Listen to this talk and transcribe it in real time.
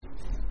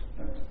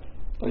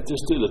I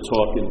just did a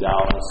talk in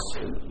Dallas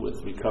with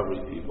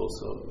recovery people,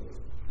 so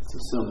it's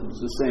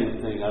the same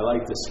thing. I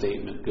like the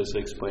statement because it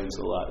explains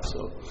a lot.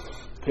 So,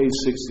 page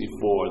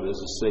 64, there's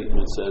a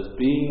statement that says,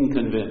 being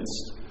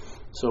convinced.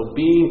 So,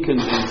 being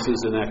convinced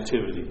is an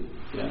activity.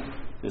 Yeah,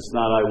 it's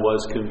not I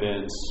was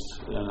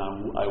convinced and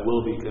I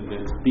will be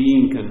convinced.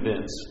 Being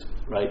convinced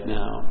right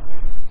now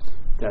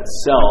that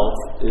self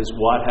is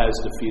what has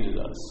defeated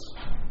us.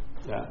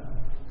 Yeah.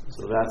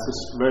 So that's a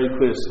very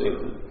clear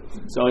statement.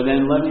 So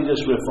then let me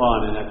just riff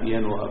on, and at the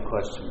end we'll have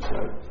questions,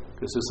 right?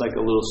 Because it's like a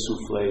little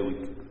souffle we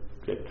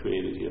get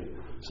created here.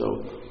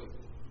 So,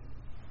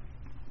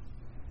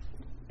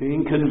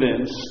 being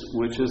convinced,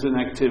 which is an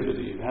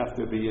activity, you have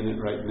to be in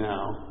it right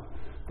now,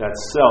 that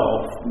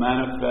self,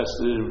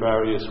 manifested in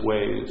various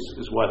ways,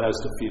 is what has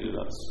defeated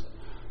us.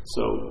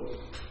 So,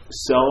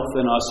 self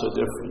and us are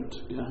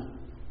different, yeah?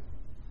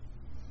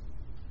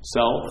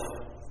 Self,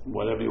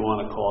 whatever you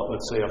want to call it,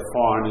 let's say a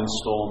foreign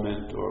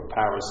installment or a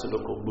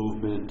parasitical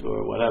movement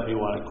or whatever you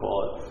want to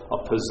call it, a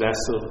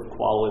possessive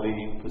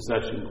quality,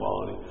 possession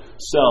quality.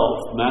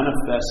 Self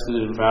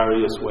manifested in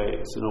various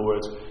ways. In other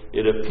words,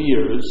 it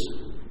appears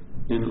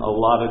in a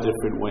lot of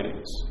different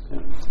ways.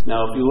 Yeah.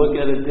 Now, if you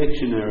look at a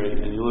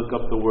dictionary and you look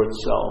up the word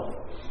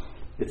self,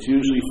 it's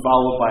usually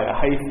followed by a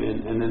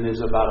hyphen, and then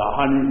there's about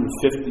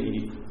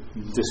 150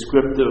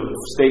 descriptive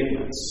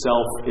statements: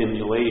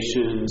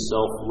 self-emulation,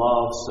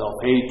 self-love,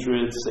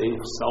 self-hatred,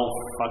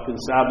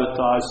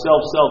 self-fucking-sabotage,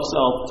 self,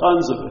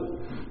 tons of it.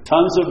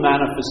 Tons of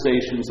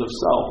manifestations of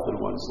self in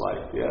one's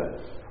life, yeah?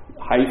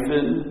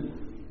 Hyphen,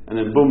 and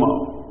then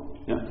boomo.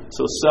 Yeah?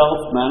 So self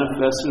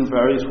manifests in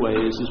various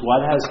ways is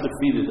what has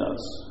defeated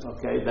us.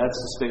 Okay, that's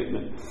the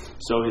statement.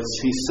 So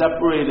he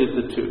separated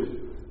the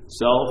two.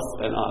 Self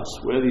and us.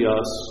 We're the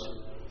us,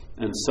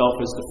 and self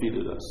has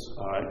defeated us.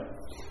 Alright?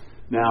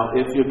 Now,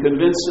 if you're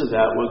convinced of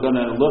that, we're going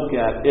to look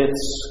at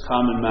its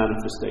common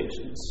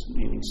manifestations,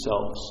 meaning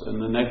selves.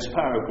 And the next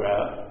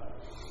paragraph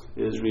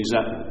is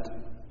resentment.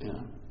 Yeah.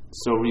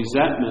 So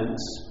resentments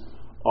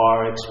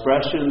are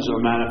expressions or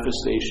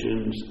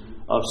manifestations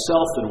of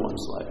self in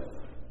one's life.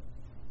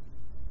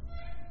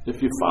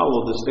 If you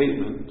follow the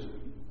statement,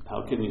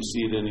 how can you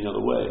see it any other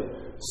way?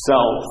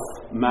 Self,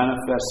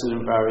 manifested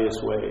in various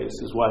ways,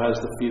 is what has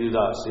defeated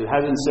us. It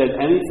hasn't said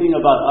anything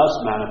about us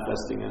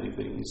manifesting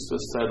anything. It's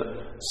just said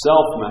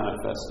self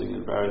manifesting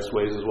in various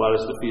ways is what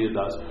has defeated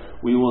us.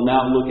 We will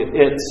now look at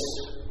its,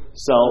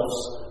 self's,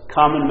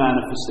 common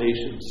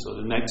manifestations. So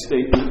the next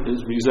statement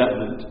is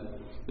resentment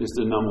is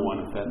the number one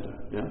offender.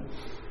 Yeah?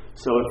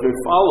 So if you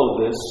follow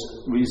this,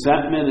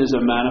 resentment is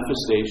a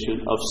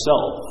manifestation of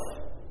self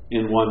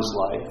in one's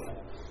life.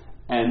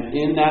 And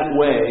in that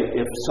way,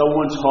 if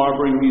someone's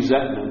harboring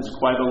resentments,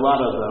 quite a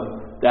lot of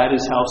them, that is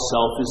how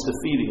self is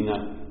defeating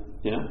them.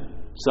 Yeah?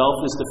 Self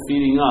is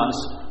defeating us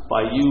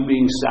by you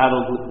being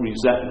saddled with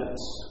resentments.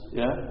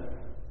 Yeah?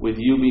 With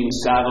you being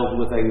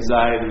saddled with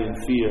anxiety and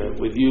fear.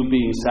 With you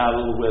being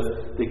saddled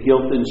with the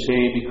guilt and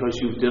shame because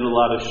you did a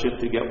lot of shit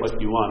to get what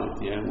you wanted.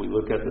 Yeah? And we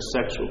look at the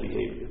sexual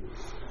behavior.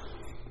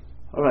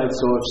 Alright,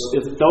 so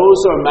if those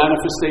are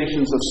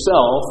manifestations of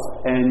self,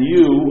 and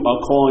you are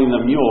calling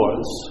them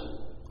yours,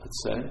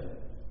 say,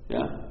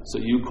 yeah? So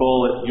you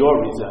call it your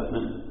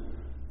resentment,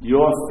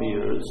 your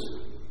fears,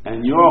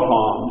 and your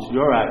harms,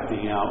 you're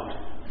acting out.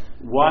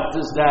 What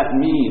does that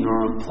mean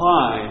or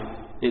imply?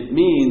 It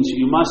means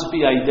you must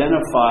be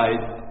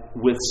identified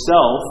with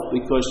self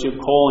because you're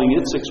calling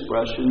its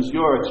expressions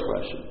your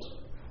expressions.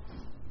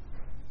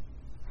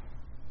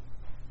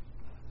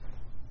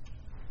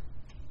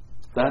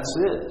 That's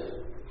it.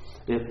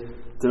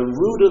 The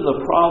root of the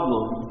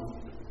problem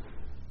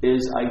is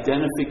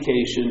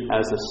identification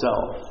as a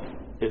self.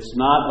 It's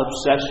not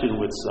obsession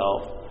with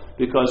self,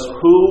 because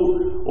who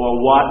or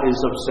what is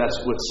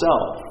obsessed with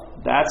self?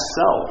 That's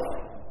self.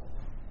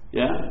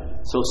 Yeah?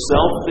 So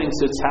self thinks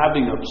it's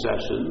having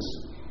obsessions,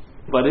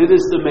 but it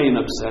is the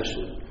main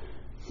obsession.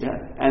 Yeah?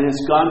 And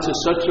it's gone to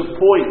such a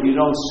point you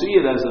don't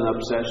see it as an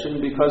obsession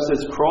because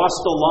it's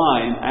crossed the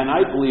line, and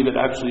I believe it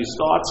actually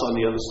starts on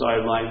the other side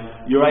of the line.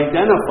 You're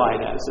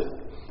identified as it.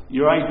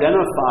 You're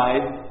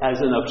identified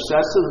as an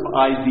obsessive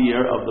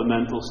idea of the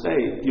mental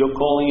state. You're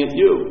calling it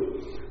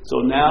you.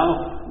 So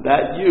now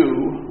that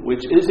you,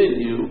 which isn't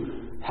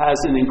you, has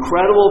an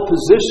incredible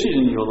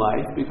position in your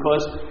life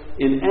because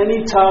in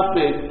any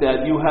topic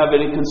that you have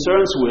any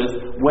concerns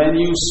with, when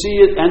you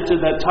see it enter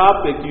that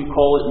topic, you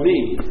call it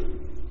me.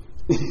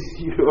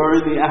 You're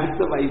in the act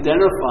of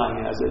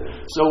identifying as it.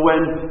 So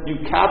when you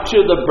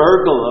capture the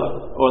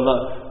burglar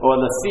or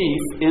the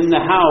thief in the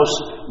house,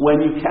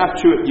 when you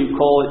capture it, you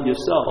call it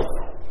yourself.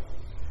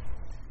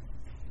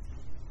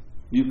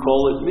 You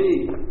call it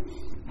me.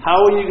 How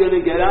are you going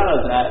to get out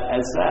of that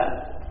as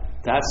that?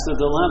 That's the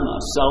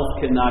dilemma. Self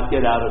cannot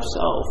get out of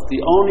self.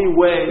 The only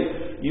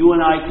way you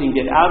and I can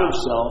get out of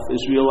self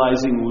is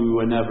realizing we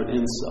were never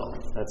in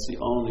self. That's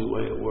the only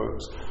way it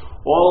works.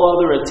 All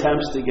other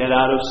attempts to get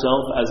out of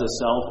self as a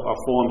self are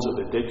forms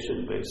of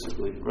addiction,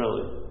 basically,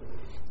 really.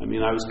 I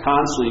mean, I was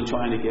constantly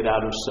trying to get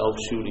out of self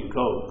shooting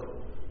coke.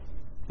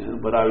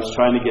 But I was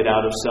trying to get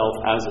out of self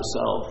as a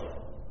self.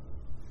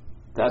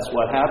 That's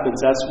what happens.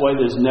 That's why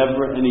there's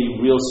never any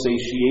real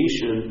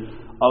satiation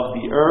of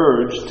the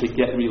urge to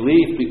get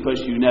relief,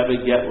 because you never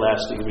get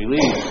lasting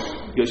relief.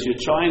 Because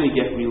you're trying to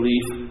get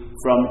relief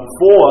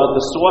for the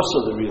source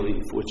of the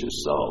relief, which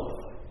is self.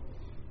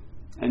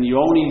 And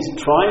you're only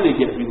trying to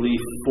get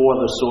relief for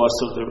the source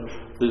of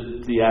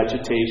the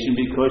agitation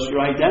because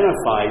you're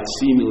identified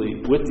seemingly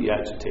with the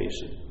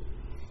agitation.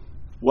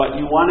 What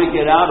you want to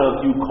get out of,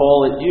 you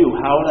call it you.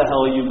 How the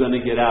hell are you going to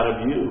get out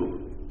of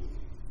you?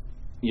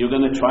 You're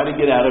going to try to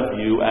get out of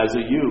you as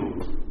a you.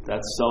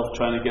 That's self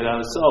trying to get out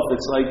of self.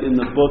 It's like in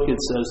the book, it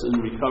says, in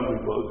the recovery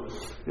book,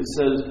 it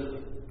says,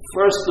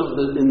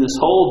 in this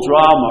whole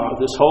drama,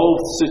 this whole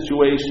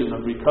situation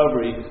of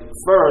recovery,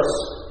 first,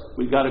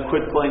 we got to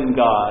quit playing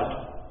God.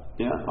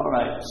 Yeah?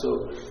 Alright,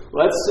 so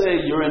let's say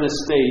you're in a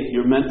state,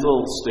 your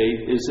mental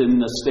state is in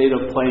the state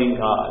of playing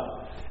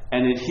God.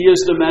 And it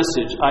hears the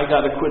message, I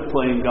got to quit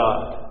playing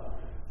God.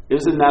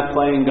 Isn't that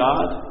playing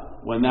God?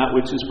 When that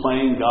which is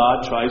playing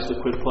God tries to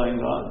quit playing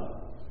God?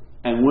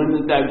 And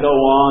wouldn't that go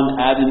on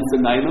ad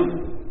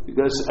infinitum?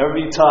 Because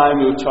every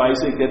time it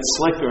tries to get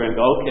slicker and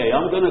go, okay,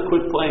 I'm going to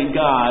quit playing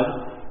God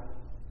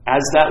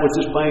as that which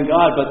is playing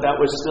God, but that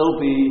would still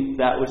be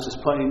that which is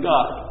playing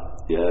God.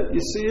 Yeah, you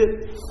see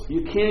it?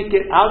 You can't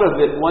get out of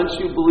it once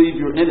you believe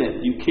you're in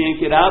it. You can't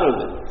get out of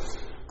it.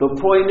 The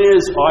point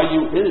is, are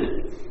you in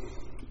it?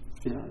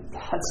 Yeah,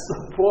 that's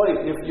the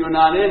point. If you're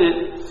not in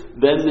it,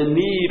 then the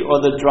need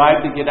or the drive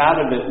to get out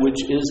of it,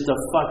 which is the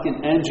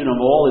fucking engine of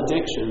all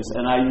addictions,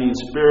 and I mean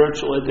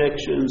spiritual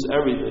addictions,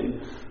 everything,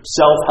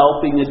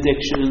 self-helping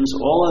addictions,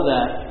 all of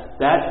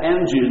that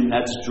engine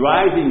that's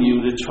driving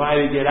you to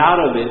try to get out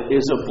of it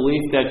is a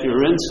belief that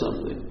you're in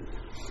something.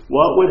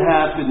 What would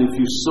happen if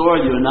you saw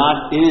you're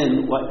not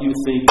in what you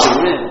think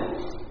you're in?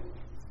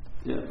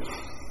 Yeah.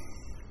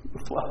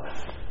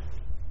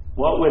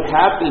 What would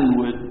happen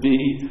would be,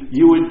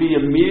 you would be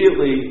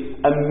immediately,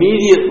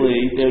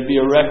 there'd be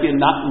a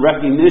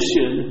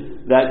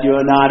recognition that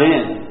you're not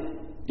in.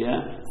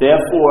 Yeah?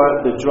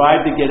 Therefore, the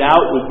drive to get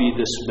out would be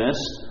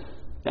dismissed.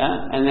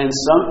 Yeah? And then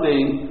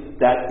something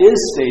that is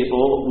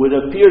stable would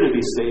appear to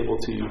be stable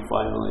to you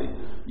finally.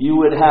 You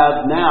would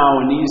have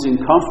now an ease and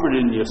comfort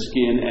in your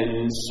skin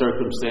and in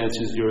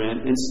circumstances you're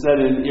in,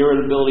 instead of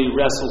irritability,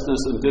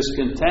 restlessness, and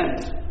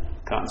discontent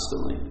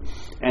constantly.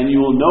 And you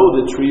will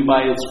know the tree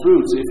by its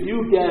fruits. If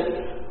you get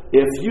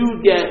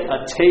a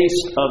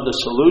taste of the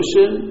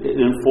solution, it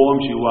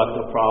informs you what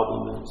the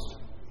problem is.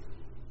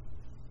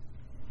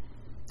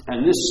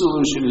 And this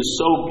solution is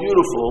so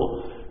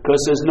beautiful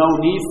because there's no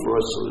need for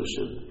a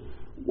solution.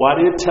 What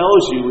it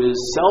tells you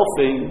is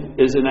selfing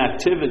is an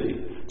activity,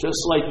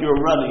 just like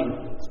you're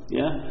running.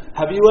 Yeah?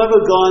 Have you ever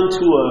gone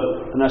to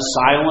an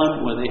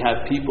asylum where they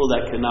have people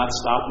that cannot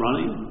stop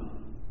running?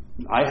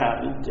 I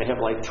haven't. They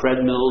have like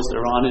treadmills,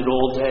 they're on it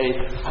all day.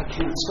 I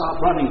can't stop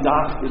running,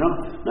 doc,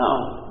 No,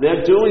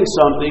 they're doing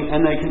something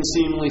and they can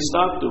seemingly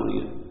stop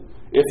doing it.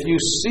 If you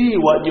see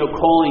what you're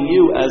calling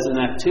you as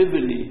an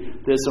activity,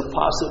 there's a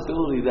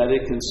possibility that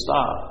it can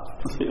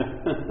stop.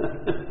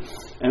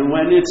 And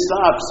when it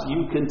stops,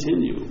 you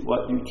continue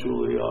what you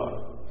truly are.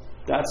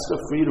 That's the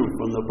freedom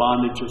from the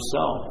bondage of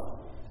self.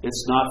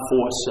 It's not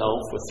for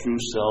self or through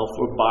self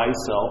or by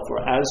self or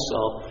as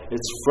self.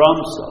 It's from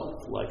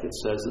self, like it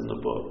says in the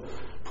book.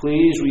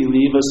 Please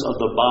relieve us of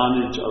the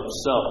bondage of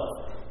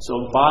self.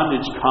 So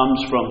bondage comes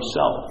from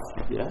self.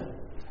 Yeah?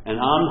 And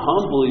I'm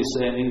humbly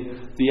saying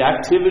the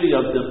activity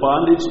of the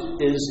bondage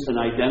is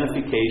an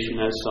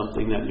identification as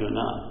something that you're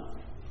not.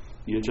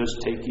 You're just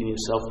taking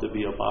yourself to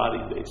be a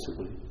body,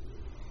 basically.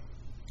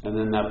 And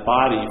then that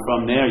body,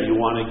 from there you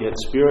want to get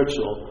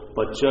spiritual,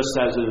 but just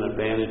as an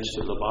advantage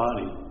to the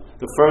body.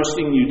 The first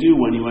thing you do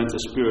when you enter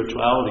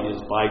spirituality is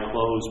buy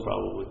clothes,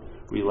 probably.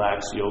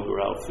 Relax yoga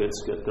outfits,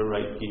 get the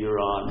right gear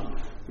on,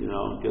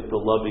 get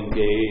the loving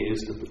gaze,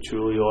 the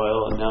patchouli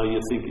oil, and now you're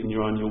thinking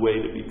you're on your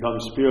way to become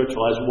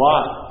spiritual. As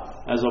what?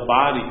 As a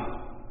body.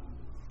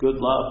 Good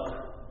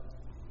luck.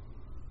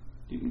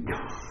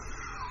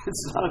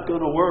 It's not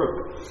going to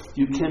work.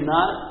 You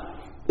cannot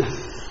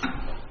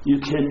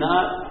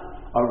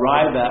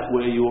arrive at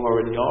where you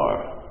already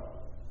are.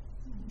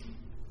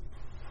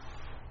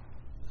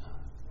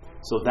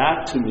 So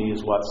that to me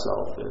is what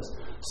self is.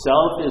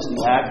 Self is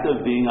the act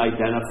of being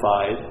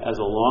identified as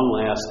a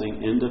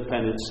long-lasting,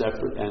 independent,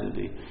 separate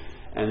entity.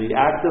 And the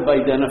act of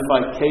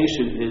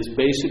identification is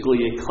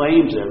basically, it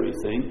claims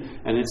everything,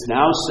 and it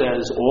now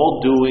says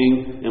all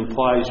doing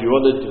implies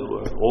you're the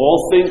doer. All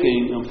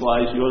thinking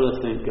implies you're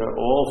the thinker.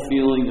 All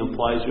feeling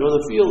implies you're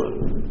the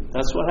feeler.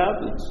 That's what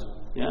happens.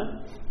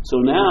 Yeah? So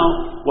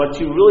now,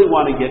 what you really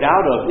want to get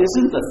out of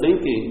isn't the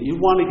thinking. You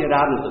want to get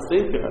out of the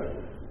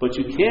thinker. But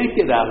you can't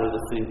get out of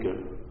the thinker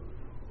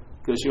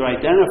because you're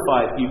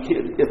identified.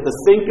 If the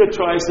thinker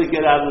tries to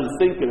get out of the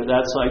thinker,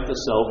 that's like the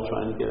self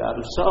trying to get out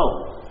of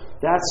self.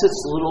 That's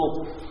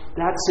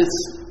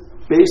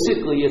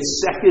basically its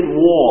second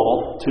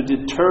wall to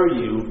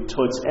deter you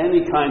towards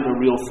any kind of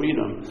real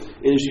freedom,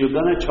 is you're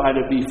going to try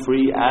to be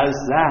free as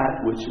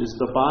that which is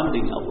the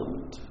bonding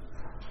element.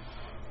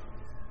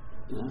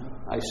 Yeah?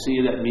 I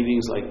see it at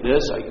meetings like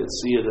this. I could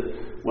see it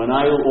when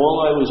all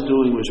I was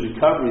doing was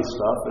recovery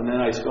stuff, and then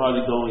I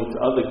started going to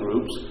other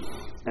groups,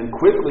 and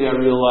quickly I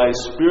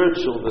realized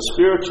the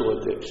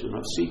spiritual addiction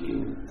of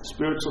seeking.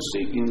 Spiritual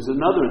seeking is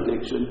another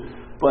addiction,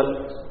 but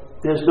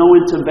there's no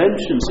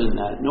interventions in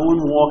that. No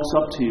one walks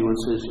up to you and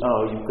says,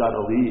 "Oh, you've got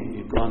to leave.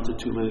 You've gone to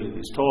too many of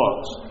these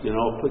talks.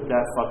 Put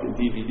that fucking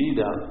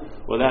DVD down.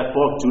 Or that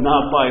book. Do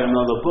not buy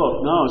another book."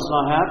 No, it's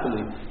not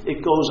happening.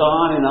 It goes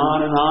on and on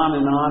and on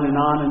and on and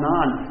on and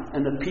on.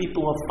 And the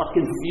people are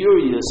fucking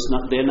furious.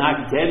 They're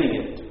not getting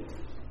it.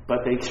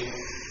 But they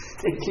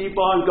keep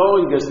on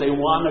going because they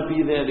want to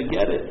be there to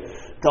get it.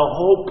 The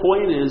whole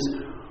point is,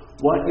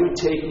 what you're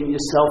taking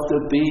yourself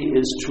to be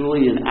is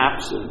truly an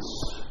absence.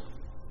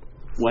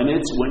 When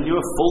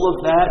you're full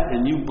of that,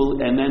 and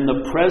then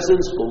the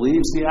presence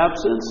believes the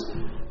absence,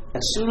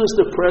 as soon as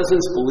the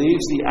presence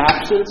believes the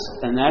absence,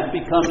 and that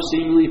becomes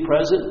seemingly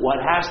present, what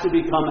has to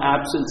become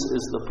absence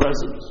is the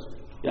presence.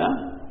 Yeah?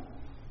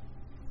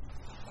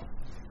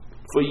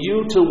 For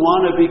you to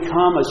want to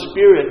become a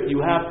spirit,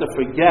 you have to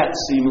forget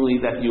seemingly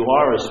that you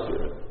are a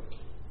spirit.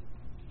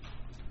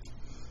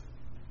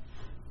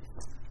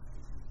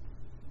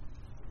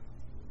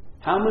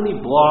 How many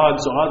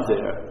blogs are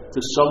there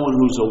to someone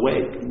who's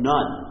awake?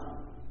 None.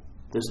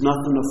 There's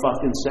nothing to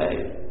fucking say.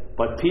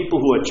 But people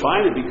who are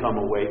trying to become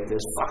awake,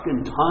 there's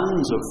fucking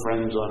tons of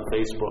friends on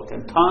Facebook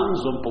and tons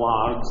of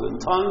blogs and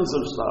tons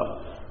of stuff.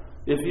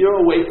 If you're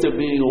awake to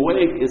being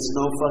awake, it's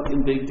no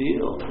fucking big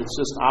deal. It's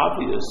just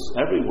obvious.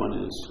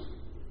 Everyone is.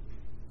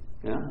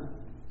 Yeah?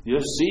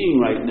 You're seeing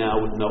right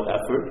now with no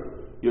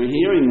effort. You're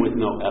hearing with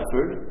no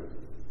effort.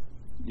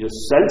 You're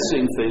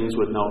sensing things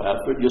with no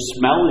effort. You're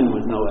smelling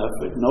with no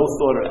effort. No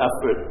thought or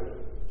effort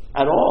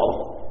at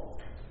all.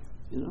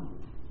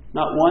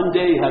 Not one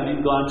day have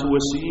you gone to a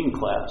seeing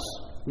class.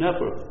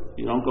 Never.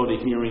 You don't go to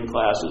hearing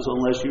classes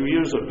unless your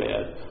ears are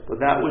bad. But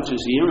that which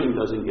is hearing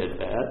doesn't get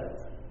bad.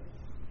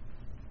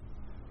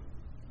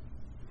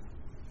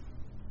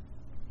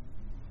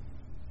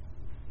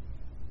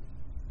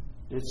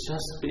 It's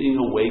just being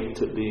awake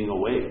to being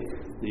awake.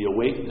 The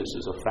awakeness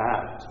is a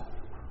fact.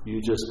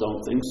 You just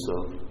don't think so.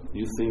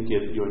 You think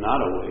you're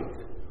not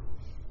awake.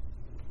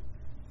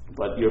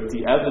 But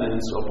the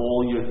evidence of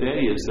all your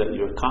day is that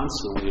you're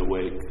constantly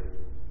awake.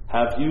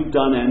 Have you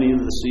done any of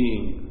the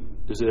seeing?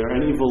 Is there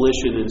any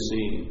volition in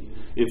seeing?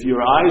 If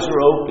your eyes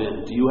are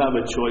open, do you have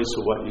a choice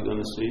of what you're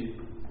going to see?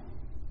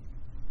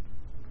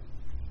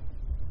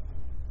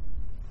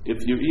 If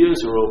your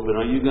ears are open,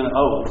 are you going to,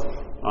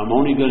 I'm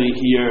only going to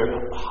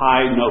hear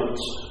high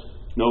notes,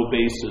 no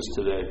basses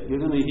today. You're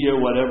going to hear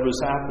whatever's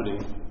happening.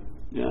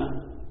 Yeah?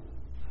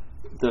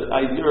 The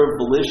idea of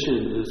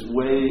volition is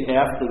way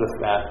after the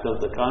fact of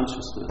the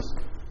consciousness.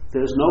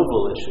 There's no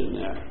volition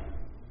there.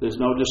 There's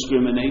no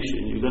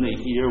discrimination. You're going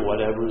to hear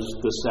whatever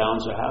the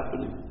sounds are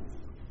happening.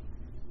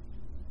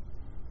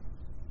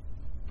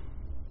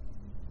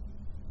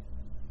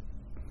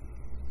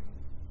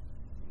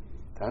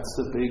 That's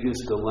the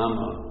biggest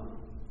dilemma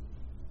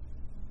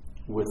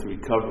with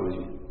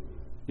recovery.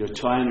 You're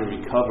trying to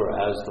recover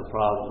as the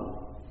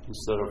problem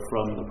instead of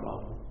from the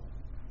problem.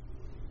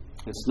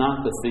 It's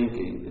not the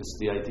thinking, it's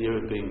the idea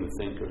of being the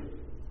thinker.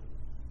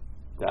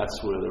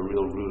 That's where the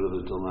real root of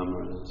the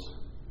dilemma is.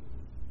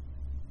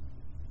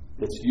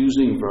 It's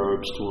using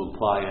verbs to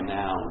imply a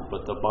noun,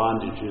 but the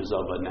bondage is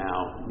of a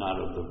noun, not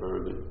of the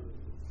verbing.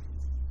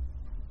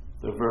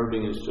 The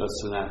verbing is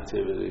just an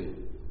activity.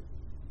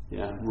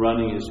 Yeah,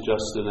 running is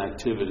just an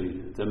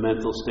activity. The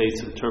mental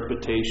state's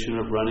interpretation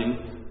of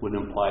running would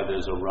imply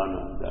there's a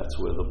runner. That's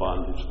where the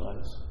bondage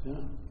lies.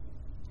 Yeah.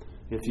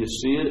 If you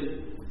see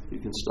it, you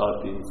can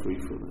start being free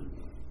from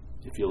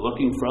it. If you're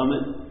looking from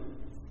it,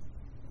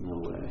 no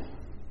way.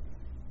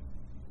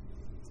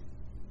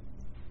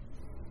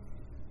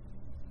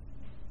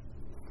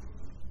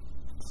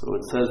 So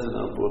it says in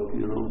our book,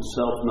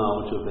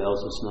 self-knowledge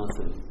avails us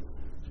nothing.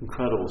 It's an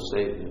incredible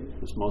statement,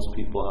 because most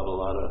people have a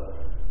lot of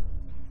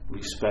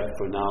respect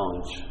for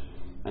knowledge.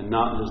 And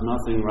there's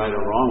nothing right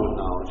or wrong with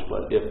knowledge,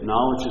 but if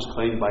knowledge is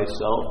claimed by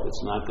self,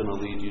 it's not going to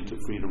lead you to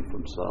freedom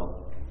from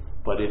self.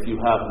 But if you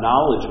have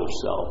knowledge of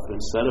self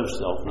instead of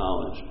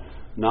self-knowledge,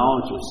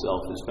 knowledge of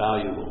self is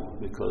valuable,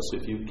 because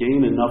if you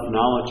gain enough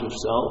knowledge of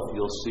self,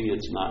 you'll see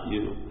it's not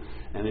you.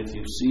 And if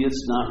you see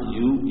it's not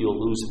you, you'll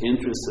lose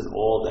interest in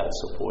all that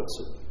supports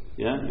it.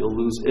 Yeah? You'll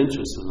lose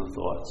interest in the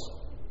thoughts.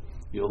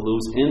 You'll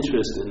lose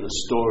interest in the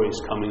stories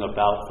coming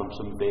about from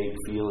some vague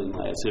feeling,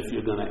 as if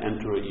you're going to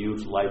enter a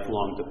huge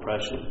lifelong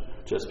depression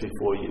just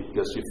before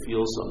because you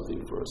feel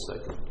something for a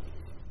second.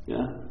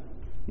 Yeah?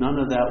 None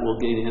of that will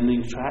gain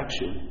any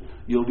traction.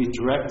 You'll be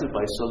directed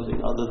by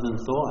something other than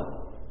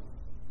thought.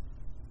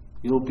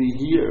 You'll be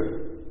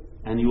here,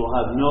 and you will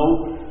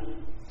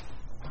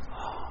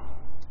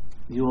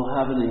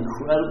have an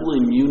incredible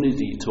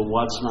immunity to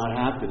what's not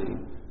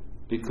happening,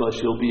 because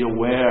you'll be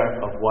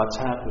aware of what's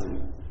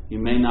happening. You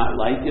may not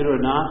like it or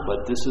not,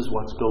 but this is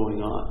what's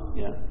going on.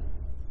 Yeah.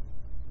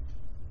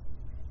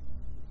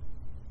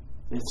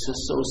 It's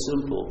just so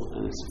simple,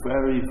 and it's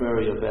very,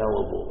 very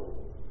available.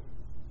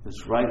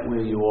 It's right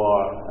where you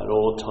are at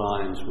all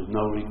times with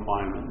no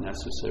requirement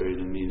necessary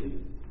to meet it.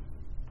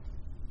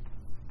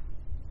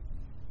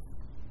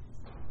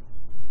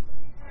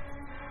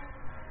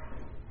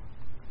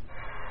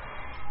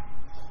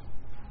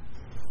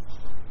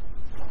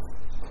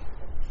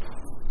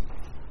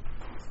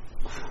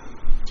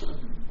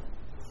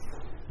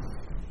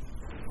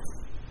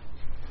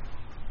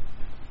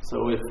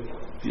 So if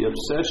the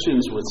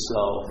obsessions with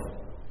self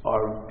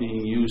are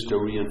being used to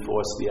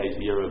reinforce the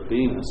idea of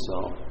being a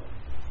self,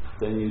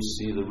 then you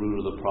see the root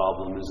of the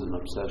problem isn't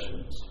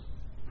obsessions.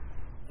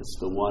 It's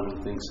the one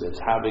who thinks that's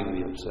having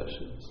the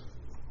obsessions,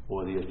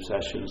 or the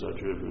obsessions are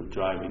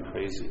driving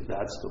crazy.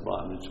 That's the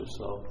bondage of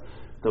self.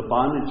 The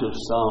bondage of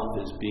self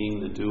is being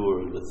the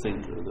doer, the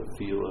thinker, the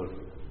feeler,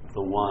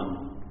 the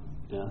one.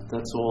 Yeah,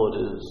 that's all it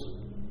is.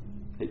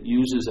 It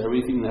uses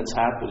everything that's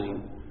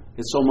happening.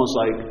 It's almost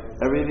like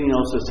everything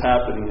else that's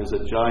happening is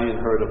a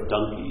giant herd of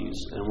donkeys,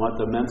 and what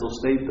the mental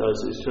state does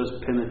is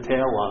just pin a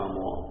tail on them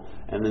all,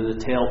 and then the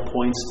tail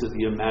points to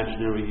the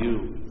imaginary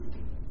you.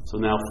 So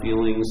now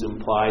feelings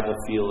imply the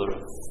feeler,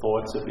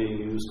 thoughts are being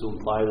used to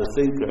imply the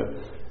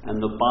thinker,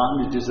 and the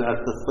bondage is at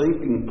the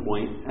thinking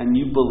point, and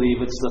you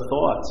believe it's the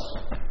thoughts.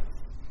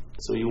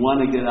 So you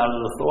want to get out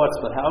of the thoughts,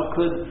 but how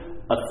could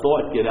a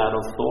thought get out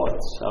of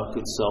thoughts? How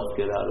could self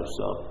get out of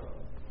self?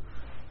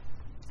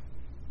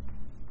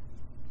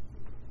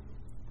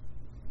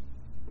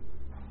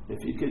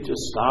 If you could just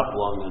stop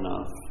long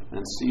enough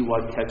and see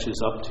what catches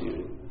up to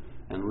you,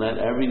 and let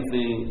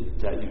everything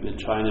that you've been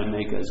trying to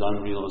make as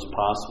unreal as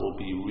possible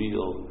be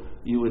real,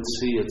 you would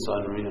see it's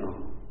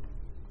unreal.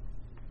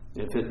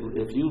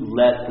 If you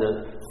let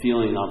the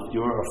feeling of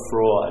you're a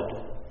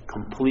fraud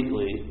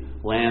completely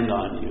land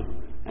on you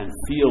and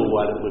feel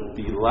what it would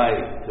be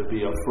like to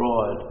be a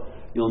fraud,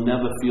 you'll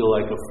never feel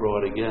like a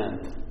fraud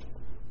again.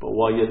 But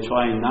while you're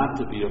trying not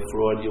to be a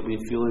fraud, you'll be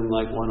feeling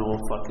like one all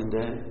fucking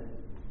day.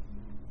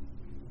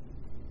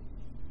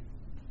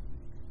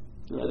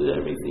 Let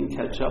everything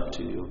catch up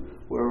to you.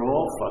 We're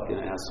all fucking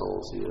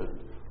assholes here.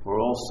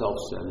 We're all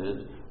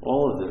self-centered.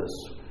 All of this.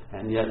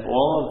 And yet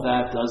all of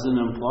that doesn't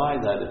imply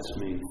that it's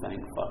me.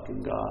 Thank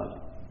fucking God.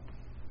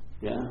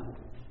 Yeah?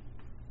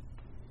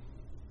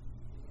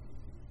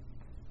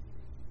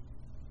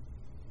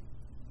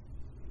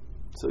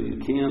 So you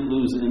can't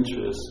lose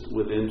interest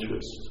with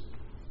interest.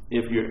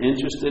 If you're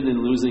interested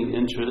in losing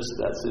interest,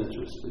 that's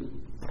interesting.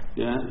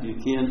 Yeah, you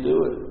can't do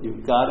it.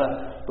 You've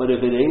gotta, but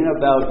if it ain't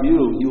about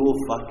you, you will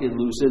fucking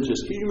lose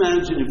interest. Can you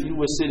imagine if you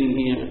were sitting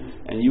here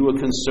and you were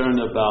concerned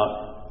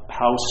about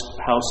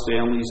how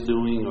Stanley's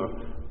doing, or,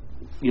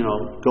 you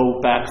know, go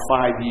back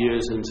 5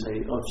 years and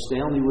say, oh, if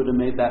Stanley would have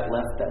made that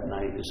left that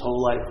night, his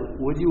whole life,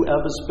 would you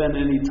ever spend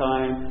any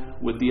time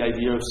with the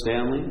idea of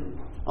Stanley?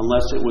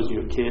 Unless it was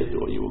your kid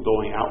or you were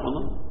going out with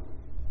him?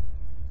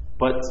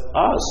 But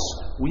us,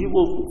 we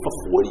will, for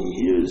 40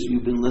 years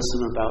you've been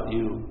listening about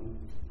you.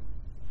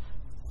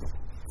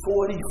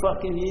 40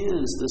 fucking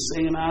years, the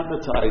same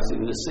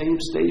advertising, the same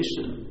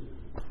station.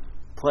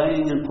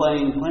 Playing and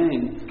playing and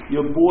playing.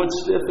 You're bored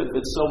stiff if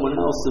it's someone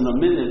else in a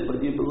minute,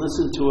 but you've been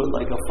listening to it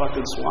like a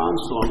fucking swan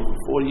song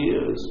for 4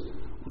 years.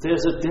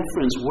 There's a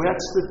difference.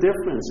 What's the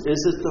difference?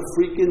 Is it the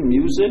freaking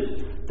music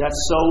that's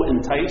so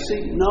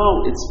enticing? No,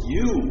 it's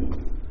you.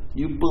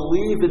 You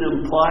believe it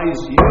implies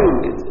you.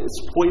 It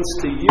points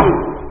to you.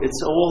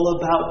 It's all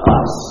about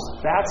us.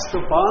 That's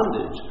the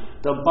bondage.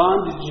 The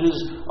bondage is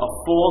a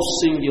false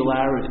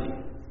singularity.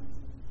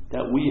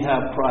 That we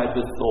have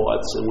private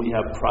thoughts and we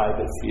have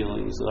private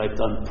feelings. That I've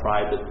done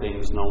private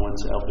things no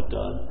one's ever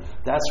done.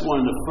 That's one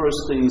of the first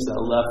things that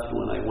left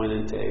when I went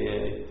into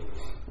AA.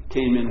 I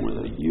came in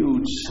with a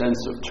huge sense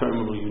of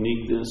terminal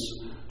uniqueness.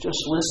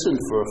 Just listen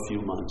for a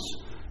few months.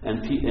 And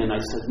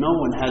I said, no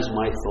one has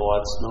my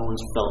thoughts. No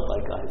one's felt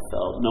like I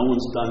felt. No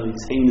one's done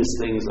these heinous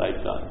things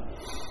I've done.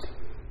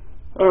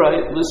 All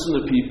right, listen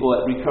to people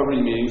at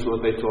recovery meetings where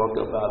they talk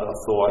about our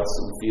thoughts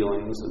and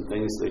feelings and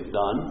things they've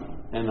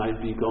done. And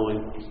I'd be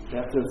going,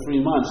 after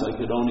 3 months, I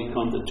could only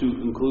come to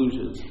 2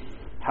 conclusions.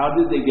 How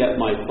did they get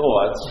my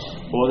thoughts?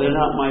 Or they're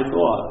not my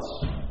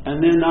thoughts.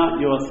 And they're not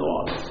your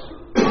thoughts.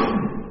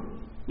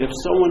 If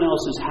someone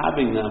else is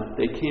having them,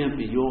 they can't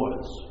be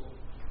yours.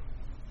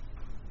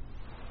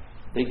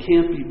 They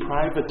can't be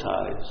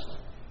privatized.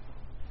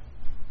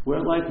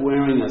 We're like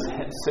wearing the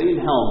same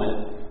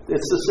helmet.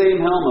 It's the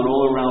same helmet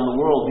all around the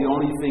world. The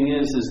only thing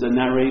is the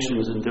narration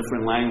is in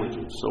different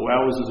languages. So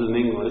ours is in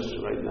English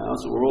right now.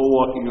 So we're all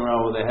walking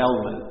around with a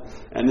helmet.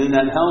 And in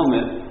that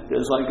helmet,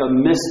 there's like a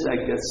mist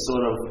that gets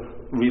sort of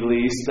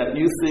released that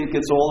you think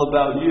it's all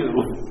about you.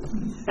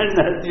 And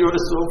that you're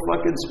so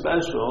fucking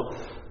special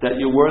that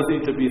you're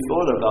worthy to be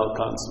thought about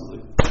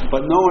constantly.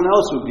 But no one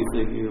else would be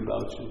thinking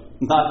about you.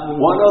 Not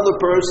one other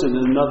person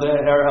in another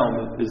hair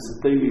helmet is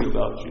thinking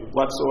about you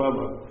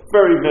whatsoever.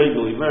 Very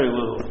vaguely, very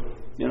little.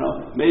 You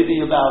know,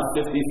 maybe about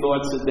 50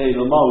 thoughts a day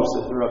the most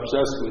if they're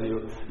obsessed with you.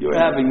 You're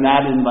having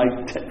that in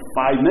like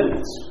 5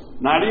 minutes.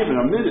 Not even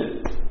a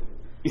minute.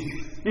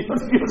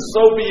 You're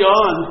so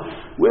beyond.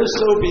 We're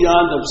so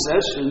beyond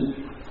obsession.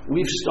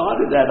 We've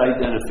started that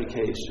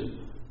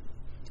identification.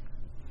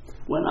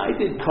 When I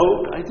did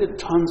coke, I did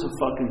tons of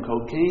fucking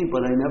cocaine,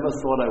 but I never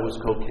thought I was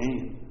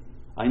cocaine.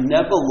 I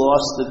never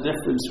lost the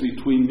difference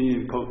between me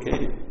and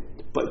cocaine.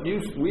 But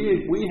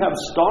we have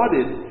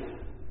started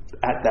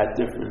at that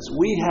difference.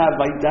 We have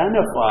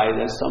identified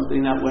as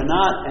something that we're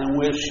not, and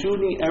we're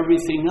shooting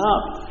everything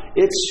up.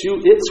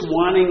 It's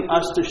wanting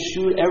us to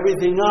shoot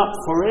everything up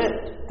for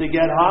it to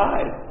get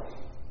high.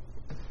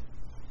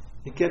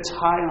 It gets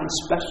high on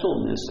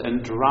specialness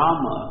and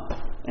drama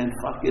and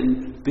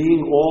fucking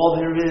being all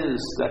there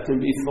is that can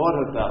be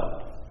thought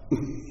about.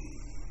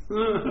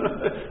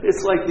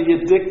 It's like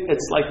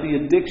the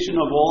addiction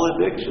of all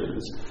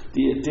addictions.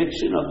 The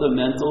addiction of the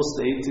mental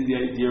state to the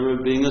idea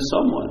of being a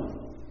someone.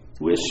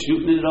 We're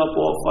shooting it up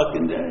all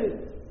fucking day.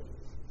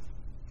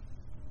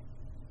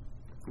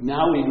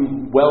 Now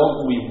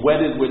we've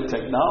wedded with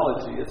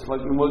technology. It's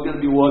like we're going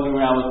to be walking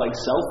around with like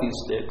selfie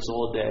sticks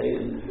all day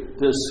and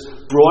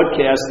just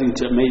broadcasting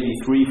to maybe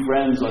 3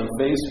 friends on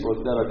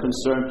Facebook that are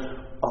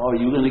concerned, oh, are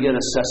you going to get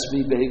a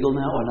sesame bagel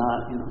now or not?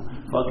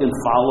 Fucking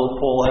follow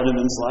Paul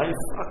Edelman's life.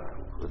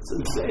 Fuck, it's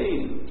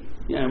insane.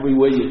 Yeah,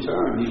 everywhere you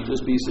turn, he'd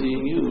just be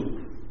seeing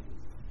you.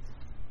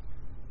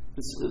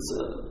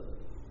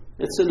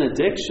 It's an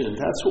addiction.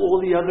 That's all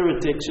the other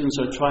addictions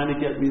are trying to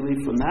get relief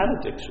from that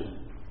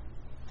addiction.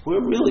 When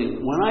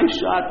I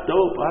shot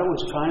dope, I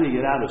was trying to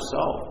get out of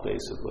self,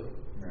 basically.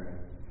 Right.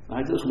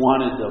 I just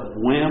wanted the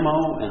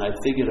whammo, and I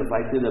figured if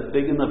I did a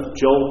big enough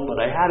joke,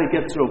 but I had to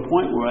get to a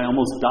point where I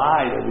almost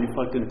died every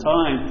fucking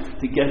time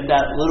to get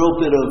that little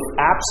bit of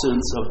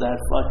absence of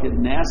that fucking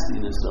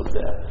nastiness up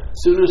there. As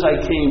soon as I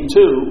came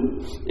to,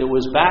 it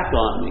was back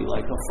on me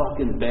like a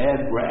fucking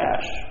bad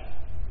rash.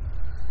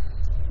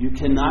 You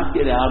cannot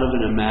get out of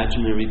an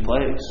imaginary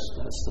place.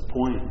 That's the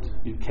point.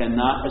 You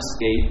cannot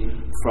escape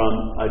from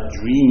a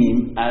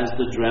dream as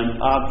the dreamt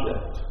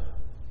object.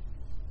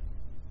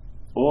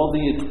 All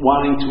the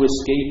wanting to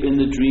escape in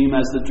the dream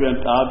as the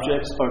dreamt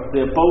objects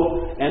they're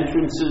both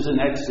entrances and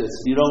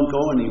exits. You don't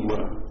go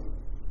anywhere.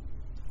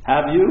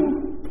 Have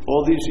you?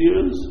 All these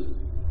years?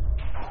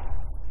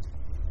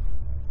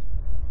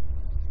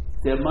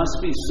 There must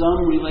be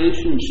some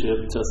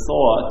relationship to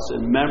thoughts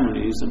and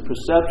memories and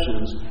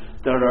perceptions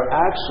that are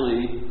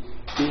actually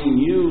being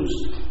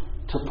used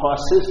to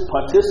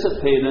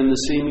participate in the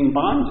seeming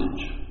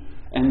bondage.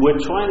 And we're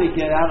trying to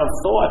get out of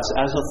thoughts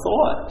as a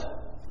thought.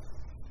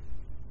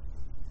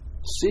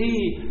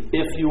 See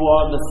if you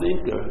are the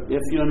thinker.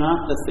 If you're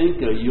not the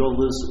thinker, you'll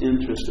lose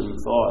interest in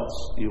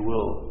thoughts. You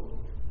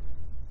will.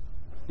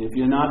 If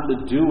you're not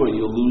the doer,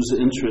 you'll lose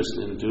interest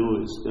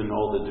in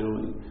all the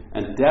doing.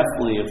 And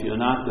definitely, if you're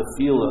not the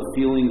feeler,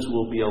 feelings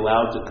will be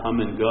allowed to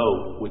come and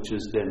go, which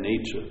is their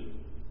nature.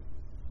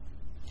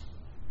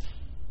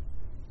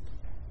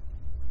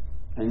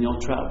 And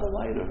you'll travel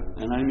lighter,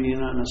 and I mean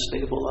on a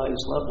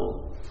stabilized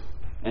level.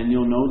 And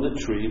you'll know the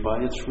tree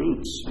by its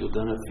roots. You're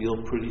going to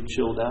feel pretty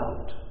chilled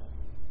out.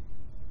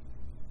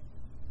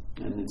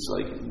 And it's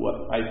like,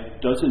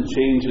 doesn't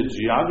change the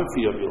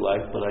geography of your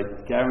life, but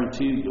I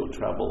guarantee you'll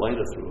travel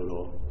lighter through it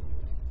all.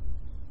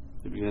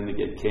 If you're going to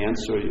get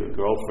cancer, your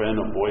girlfriend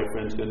or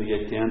boyfriend's going to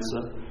get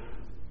cancer.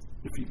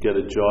 If you get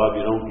a job,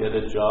 you don't get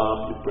a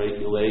job. You break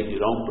your leg, you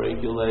don't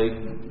break your leg.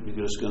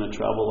 You're just going to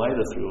travel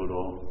lighter through it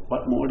all.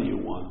 What more do you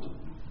want?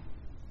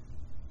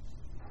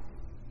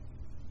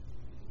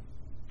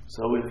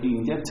 So if you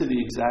can get to the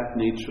exact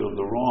nature of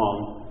the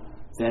wrong,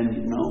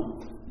 then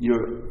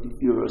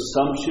your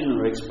assumption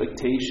or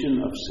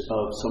expectation of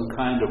some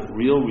kind of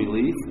real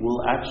relief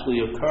will actually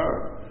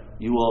occur.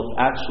 You will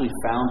have actually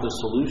found a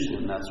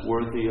solution that's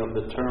worthy of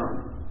the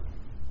term.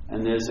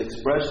 And there's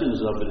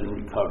expressions of it in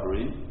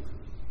recovery,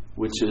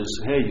 which is,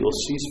 hey, you'll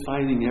cease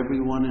fighting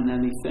everyone and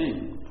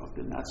anything.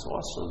 Fucking that's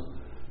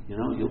awesome.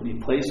 You'll be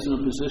placed in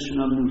a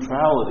position of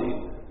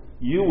neutrality.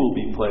 You will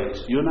be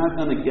placed. You're not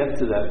going to get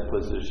to that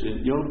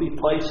position. You'll be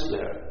placed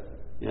there.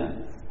 Yeah?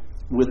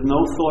 With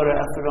no thought or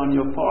effort on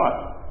your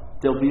part.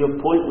 There'll be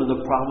a point where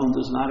the problem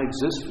does not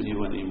exist for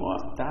you anymore.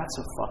 That's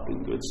a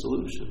fucking good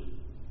solution.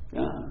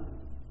 Yeah?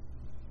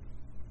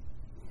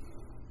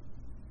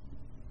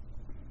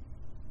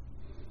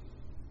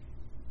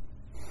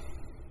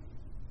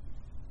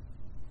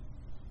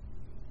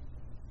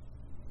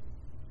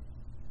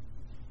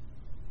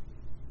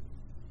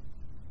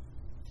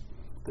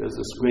 There's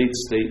this great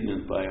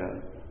statement by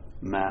a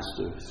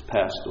master who's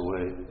passed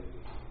away.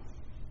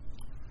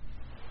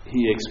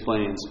 He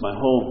explains, my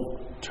whole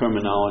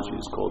terminology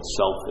is called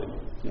selfing.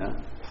 Yeah?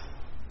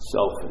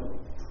 Selfing,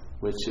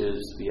 which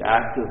is the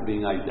act of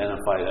being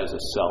identified as a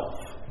self.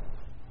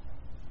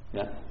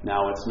 Yeah?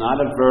 Now, it's not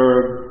a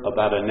verb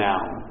about a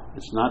noun.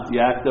 It's not the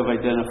act of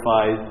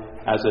identified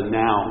as a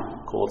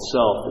noun called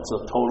self. It's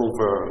a total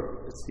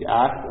verb. It's the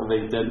act of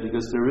identity,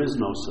 because there is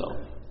no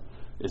self.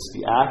 It's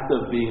the act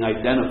of being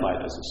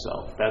identified as a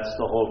self. That's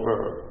the whole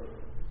verb.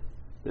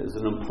 There's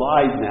an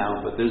implied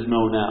noun, but there's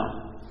no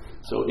noun.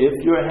 So if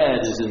your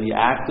head is in the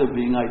act of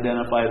being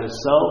identified as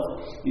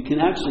self, you can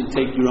actually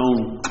take your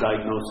own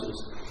diagnosis.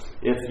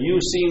 If you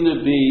seem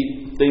to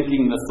be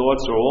thinking the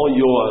thoughts are all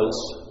yours,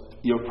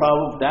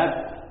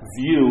 that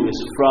view is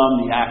from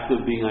the act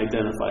of being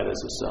identified as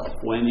a self.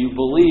 When you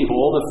believe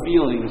all the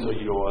feelings are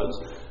yours,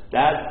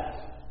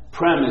 that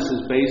premise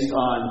is based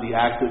on the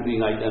act of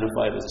being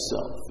identified as a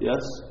self.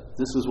 Yes?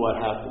 This is what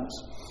happens.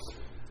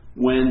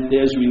 When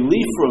there's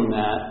relief from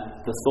that,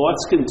 the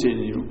thoughts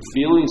continue,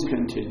 feelings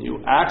continue,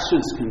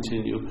 actions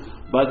continue,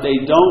 but they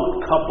don't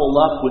couple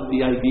up with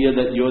the idea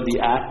that you're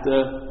the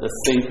actor, the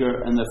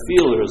thinker, and the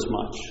feeler as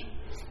much.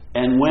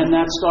 And when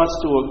that starts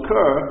to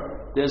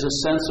occur, there's a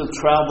sense of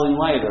traveling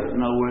lighter. In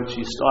other words,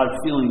 you start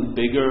feeling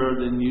bigger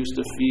than you used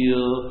to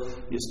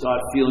feel. You start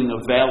feeling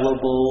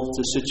available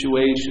to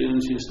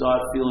situations. You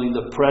start feeling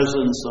the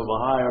presence of a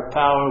higher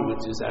power,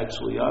 which is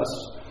actually us.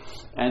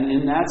 And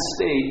in that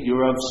state,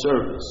 you're of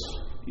service.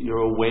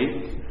 You're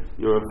awake,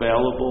 you're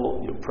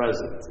available, you're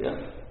present. Yeah?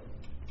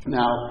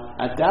 Now,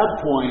 at that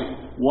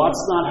point,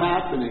 what's not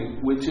happening,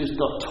 which is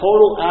the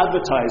total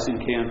advertising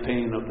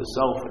campaign of the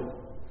selfing.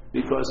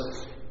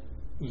 Because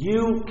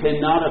you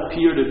cannot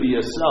appear to be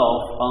a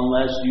self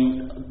unless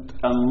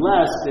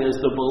there's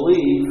the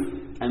belief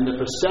and the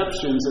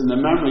perceptions and the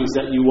memories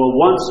that you were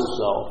once a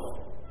self.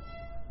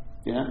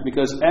 Yeah?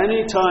 Because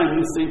any time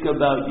you think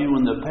about you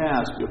in the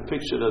past, you're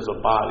pictured as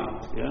a body.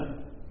 Yeah?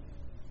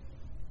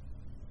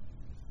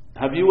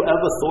 Have you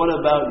ever thought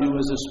about you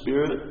as a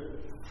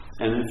spirit?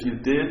 And if you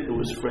did, it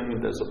was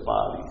framed as a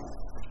body.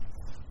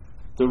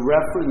 The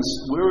reference,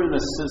 we're in a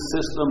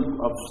system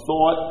of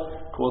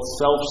thought called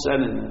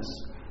self-centeredness.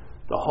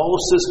 The whole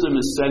system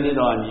is centered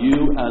on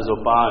you as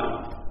a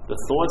body. The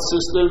thought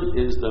system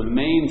is the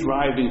main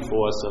driving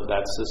force of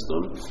that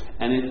system,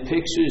 and it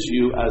pictures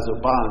you as a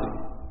body.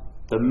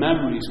 The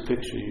memories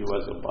picture you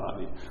as a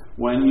body.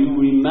 When you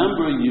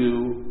remember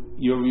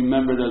you're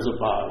remembered as a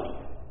body.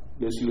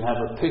 Because you have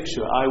a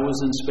picture. I was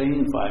in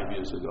Spain 5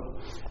 years ago.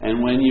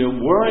 And when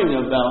you're worrying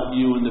about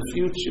you in the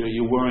future,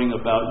 you're worrying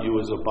about you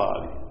as a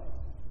body.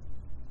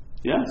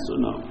 Yes or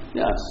no?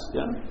 Yes,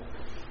 yeah.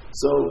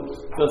 So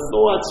the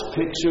thoughts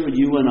picture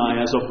you and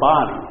I as a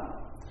body.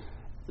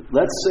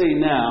 Let's say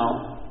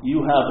now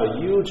you have a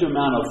huge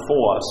amount of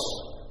force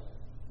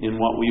in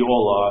what we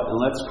all are, and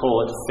let's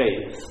call it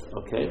faith,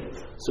 okay?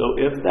 So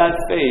if that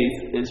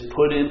faith is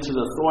put into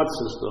the thought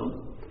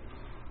system,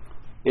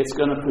 it's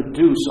going to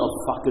produce a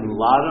fucking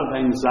lot of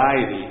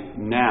anxiety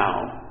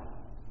now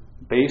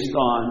based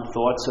on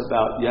thoughts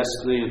about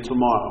yesterday and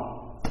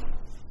tomorrow.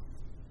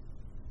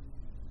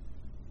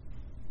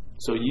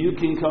 So you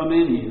can come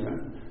in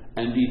here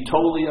and be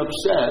totally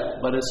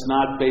upset, but it's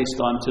not based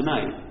on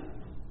tonight.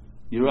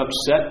 You're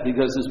upset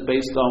because it's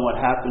based on what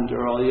happened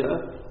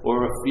earlier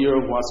or a fear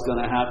of what's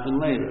going to happen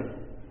later.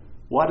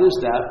 What is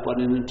that but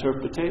an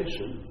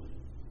interpretation?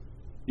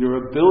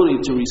 Your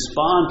ability to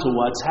respond to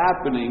what's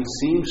happening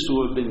seems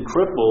to have been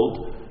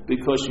crippled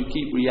because you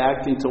keep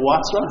reacting to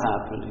what's not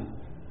happening.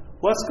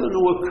 What's going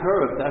to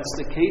occur if that's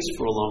the case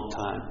for a long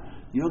time?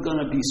 You're going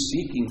to be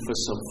seeking for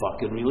some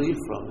fucking relief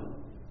from it.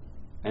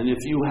 And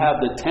if you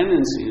have the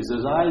tendencies,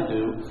 as I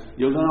do,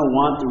 you're going to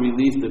want the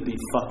relief to be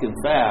fucking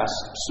fast,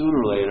 sooner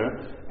or later,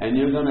 and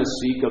you're going to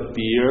seek a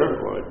beer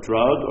or a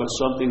drug or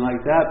something like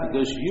that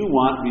because you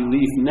want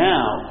relief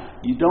now.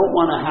 You don't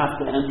want to have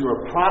to enter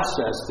a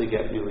process to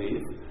get relief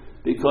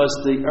because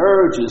the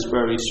urge is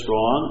very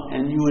strong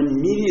and you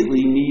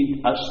immediately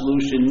need a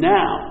solution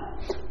now.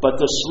 But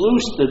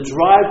the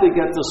drive to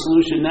get the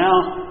solution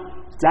now,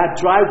 that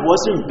drive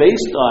wasn't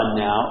based on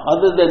now,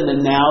 other than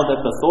the now that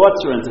the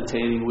thoughts are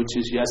entertaining, which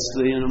is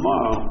yesterday and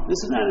tomorrow.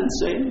 Isn't that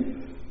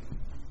insane?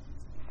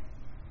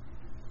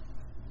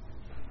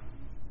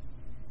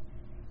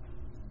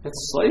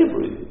 It's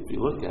slavery, if you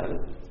look at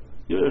it.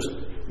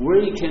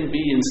 We can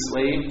be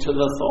enslaved to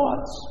the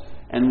thoughts.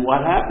 And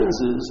what happens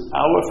is,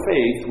 our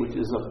faith, which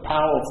is a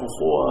powerful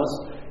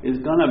force, is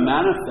going to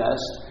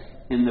manifest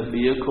in the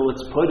vehicle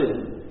it's put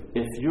in.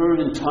 If you're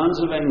in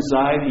tons of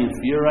anxiety and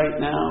fear right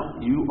now,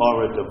 you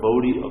are a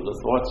devotee of the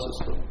thought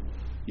system.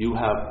 You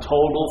have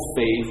total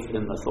faith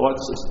in the thought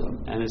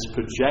system, and it's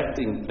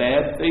projecting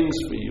bad things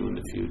for you in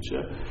the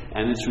future,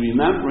 and it's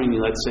remembering,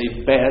 let's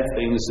say, bad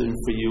things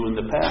for you in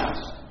the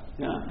past.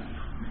 Yeah.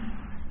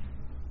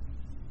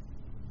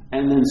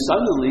 And then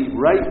suddenly,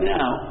 right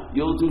now,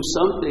 you'll do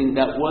something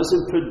that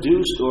wasn't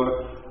produced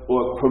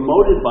or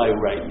promoted by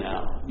right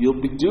now. You'll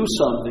do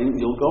something,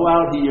 you'll go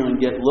out here and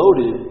get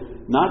loaded,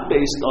 not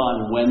based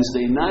on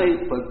Wednesday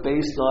night, but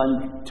based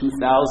on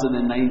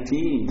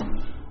 2019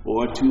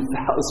 or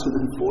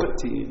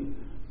 2014.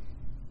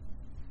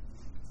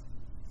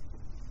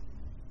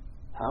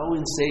 How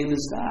insane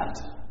is that?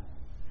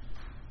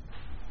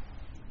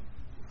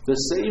 The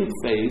same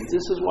faith,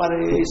 this is what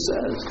AA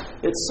says.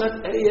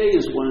 AA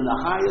is one of the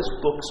highest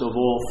books of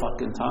all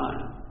fucking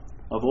time,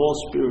 of all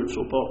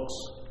spiritual books.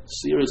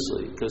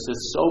 Seriously, because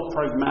it's so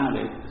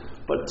pragmatic.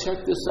 But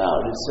check this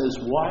out. It says,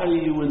 why are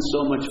you in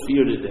so much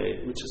fear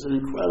today? Which is an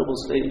incredible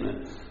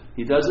statement.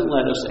 He doesn't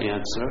let us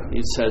answer.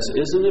 He says,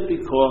 isn't it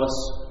because,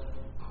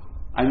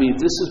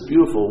 this is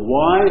beautiful.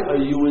 Why are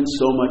you in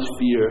so much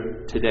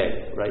fear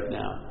today, right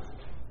now?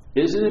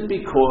 Isn't it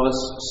because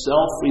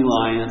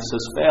self-reliance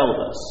has failed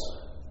us?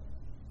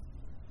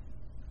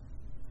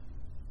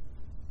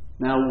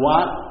 Now,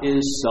 what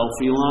is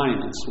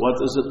self-reliance? What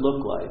does it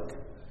look like?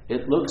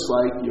 It looks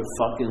like you're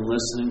fucking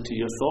listening to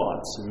your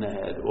thoughts in the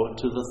head, or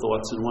to the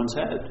thoughts in one's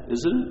head,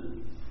 isn't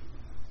it?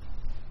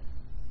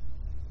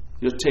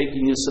 You're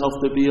taking yourself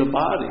to be a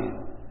body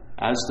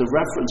as the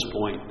reference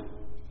point,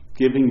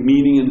 giving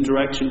meaning and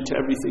direction to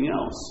everything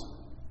else.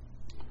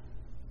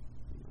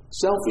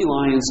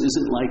 Self-reliance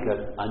isn't like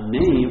a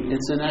name,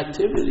 it's an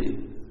activity.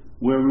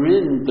 We're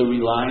in the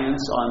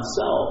reliance on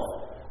self.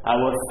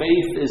 Our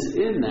faith is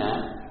in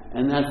that,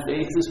 and that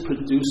faith is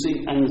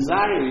producing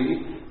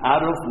anxiety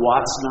out of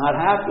what's not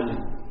happening.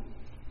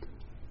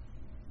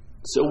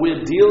 So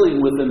we're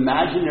dealing with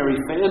imaginary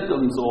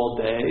phantoms all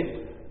day.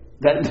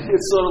 That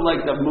it's sort of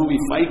like the movie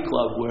Fight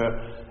Club, where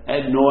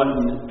Ed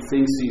Norton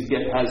thinks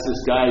has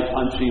this guy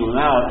punching him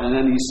out, and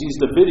then he sees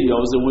the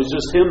videos, it was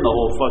just him the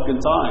whole fucking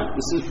time.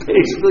 This is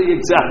basically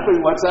exactly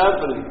what's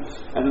happening.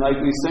 And like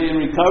we say in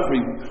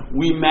recovery,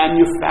 we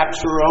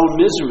manufacture our own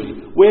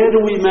misery. Where do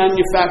we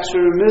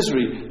manufacture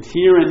misery?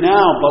 Here and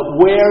now,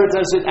 but where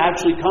does it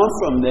actually come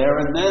from? There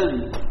and then.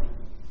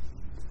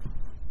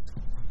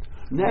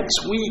 Next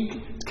week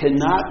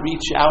cannot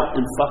reach out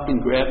and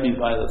fucking grab me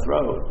by the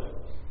throat.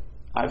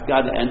 I've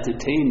got to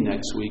entertain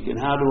next week. And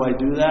how do I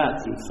do that?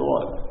 Through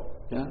thought.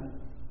 Yeah?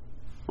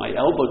 My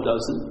elbow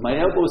doesn't.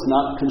 My elbow's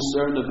not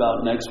concerned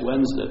about next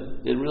Wednesday.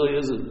 It really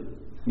isn't.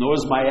 Nor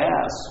is my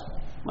ass.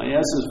 My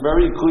ass is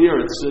very clear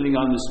it's sitting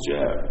on this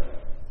chair.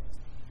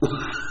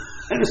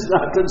 And it's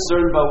not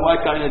concerned about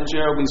what kind of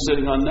chair we'll be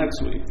sitting on next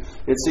week.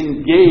 It's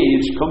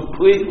engaged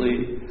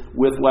completely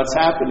with what's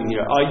happening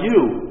here. Are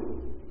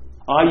you?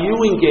 Are you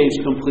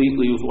engaged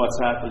completely with what's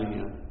happening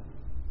here?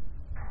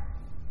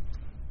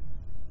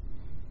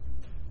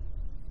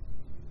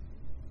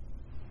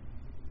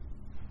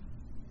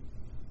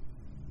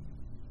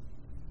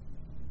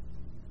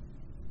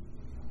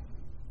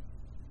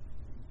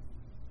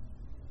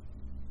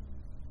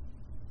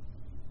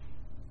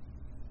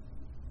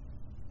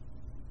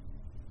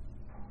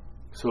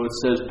 So it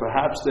says,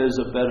 perhaps there's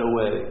a better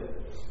way.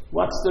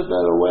 What's the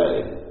better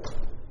way?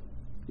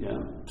 Yeah,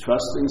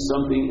 trusting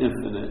something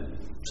infinite.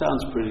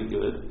 Sounds pretty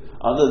good.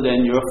 Other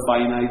than your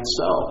finite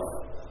self.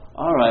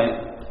 All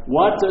right,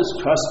 what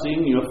does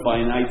trusting your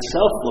finite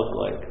self look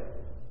like?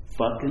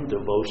 Fucking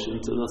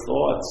devotion to the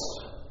thoughts.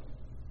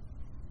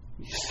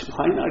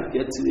 Why not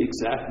get to the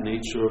exact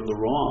nature of the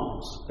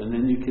wrongs? And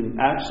then you can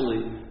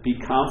actually be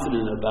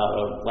confident about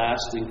a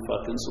lasting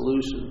fucking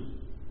solution.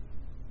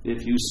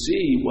 If you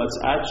see what's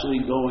actually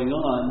going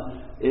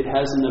on, it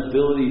has an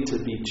ability to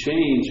be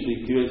changed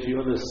because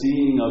you're the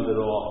seeing of it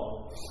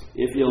all.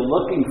 If you're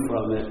looking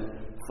from it,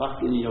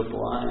 fucking you're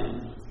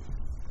blind.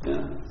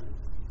 Yeah.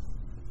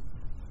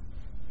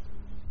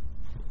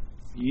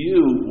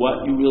 You,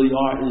 what you really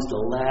are, is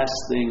the last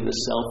thing the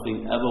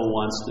selfing ever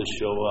wants to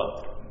show up.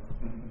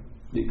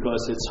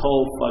 Because its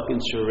whole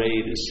fucking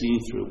charade is seen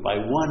through by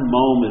one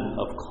moment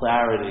of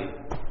clarity,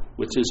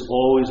 which is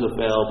always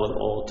available at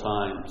all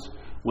times.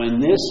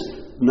 When this,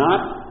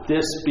 not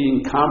this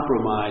being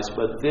compromised,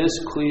 but this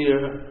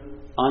clear,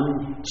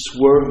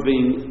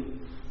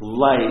 unswerving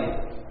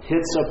light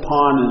hits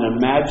upon an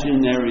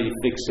imaginary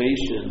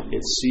fixation,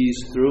 it sees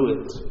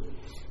through it.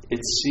 It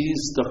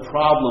sees the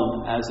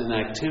problem as an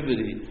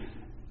activity.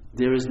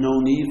 There is no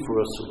need for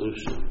a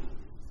solution.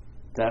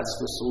 That's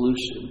the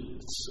solution.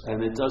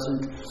 And it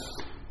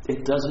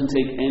doesn't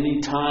take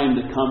any time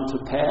to come to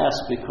pass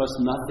because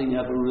nothing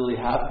ever really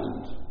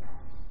happened.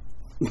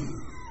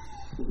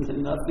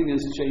 Nothing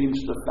has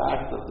changed the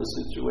fact of the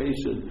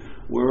situation.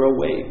 We're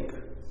awake.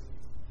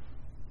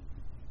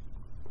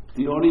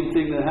 The only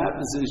thing that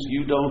happens is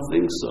you don't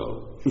think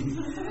so.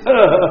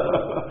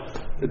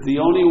 The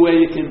only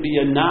way it can be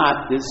a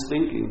not is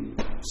thinking.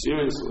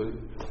 Seriously.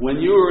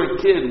 When you were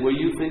a kid, were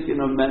you thinking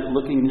of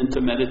looking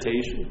into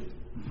meditation?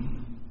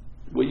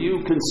 Were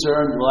you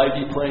concerned, will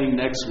I be playing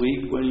next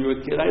week? When you were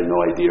a kid, I had no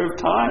idea of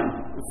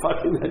time. I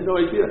fucking had no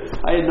idea.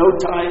 I had no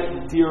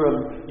idea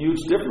of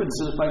huge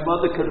differences. My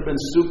mother could have been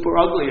super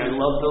ugly. I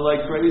loved her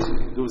like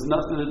crazy. There was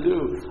nothing to do.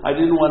 I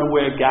didn't want to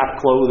wear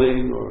Gap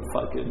clothing or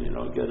fucking,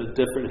 get a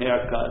different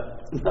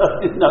haircut.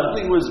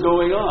 Nothing was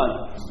going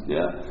on.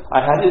 Yeah,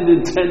 I hadn't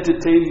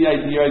entertained the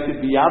idea I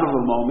could be out of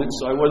a moment,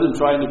 so I wasn't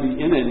trying to be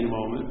in any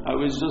moment. I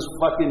was just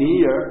fucking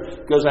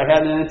here because I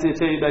hadn't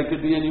entertained I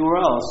could be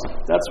anywhere else.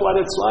 That's what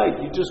it's like.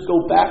 You just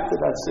go back to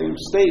that same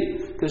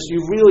state because you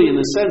really, in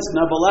a sense,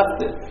 never left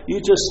it. You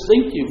just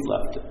think you've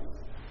left it.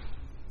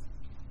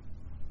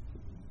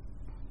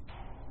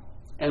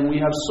 And we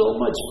have so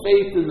much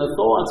faith in the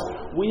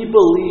thoughts, we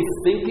believe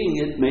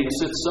thinking it makes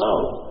it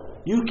so.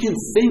 You can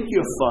think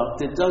you're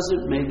fucked, it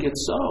doesn't make it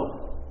so.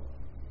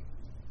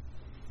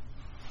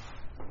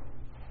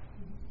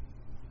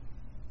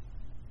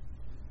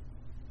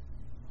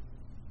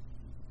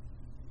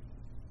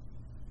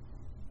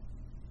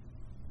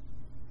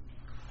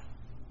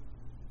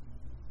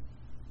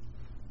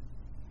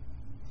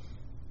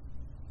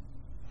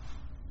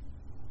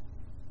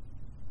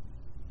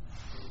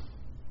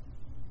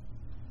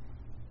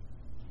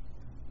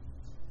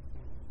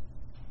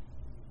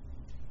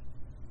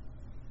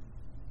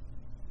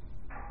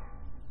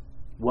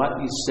 what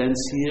you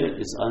sense here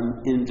is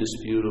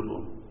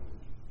indisputable.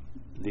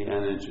 The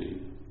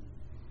energy.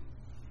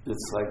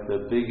 It's like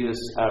the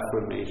biggest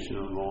affirmation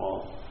of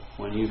all.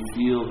 When you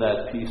feel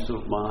that peace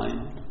of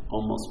mind,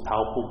 almost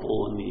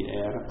palpable in the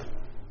air,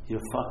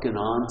 you're fucking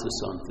on to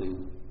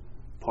something.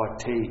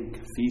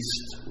 Partake,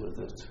 feast with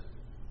it.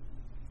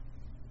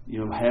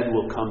 Your head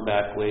will come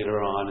back later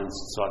on and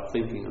start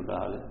thinking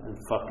about it and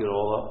fuck it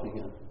all up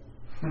again.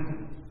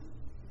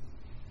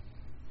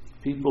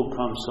 People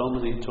come so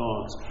many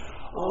talks.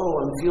 Oh,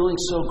 I'm feeling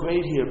so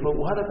great here, but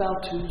what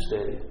about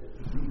Tuesday?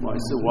 Well, I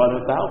said, what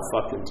about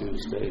fucking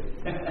Tuesday?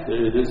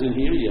 It isn't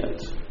here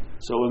yet.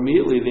 So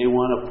immediately they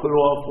want to put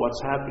off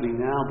what's happening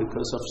now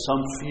because of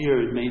some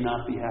fear it may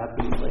not be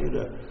happening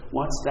later.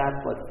 What's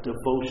that but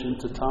devotion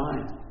to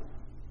time?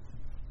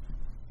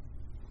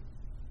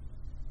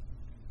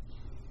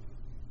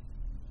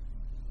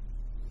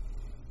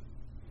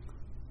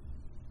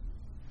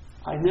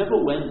 I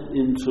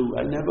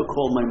never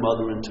called my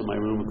mother into my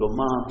room and go,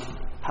 Mom,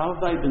 how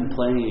have I been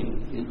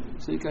playing? You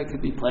think I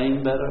could be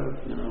playing better?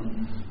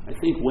 I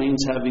think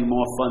Wayne's having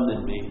more fun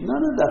than me.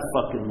 None of that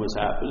fucking was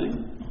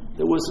happening.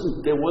 There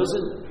wasn't,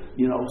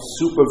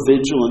 super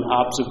vigilant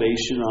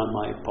observation on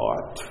my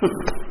part.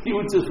 He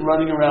was just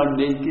running around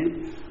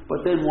naked.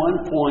 But then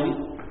one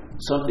point,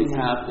 something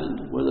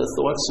happened where the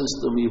thought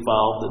system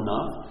evolved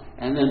enough,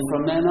 and then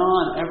from then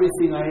on,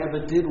 everything I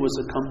ever did was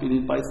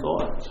accompanied by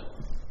thought.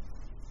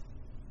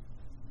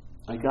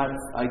 I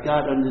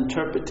got an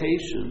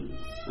interpretation,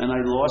 and I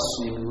lost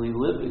seemingly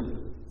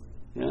living.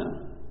 Yeah.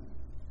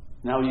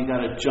 Now you got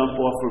to jump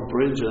off a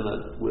bridge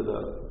with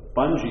a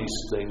bungee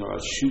thing or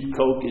shoot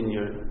coke in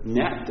your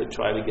neck to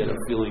try to get a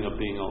feeling of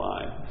being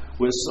alive.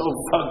 We're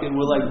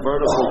like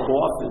vertical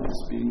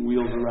coffins being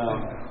wheeled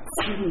around,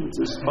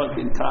 just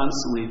fucking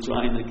constantly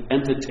trying to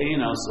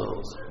entertain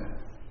ourselves.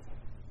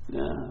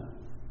 Yeah.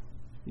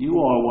 You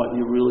are what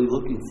you're really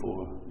looking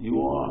for. You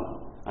are.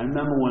 I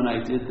remember when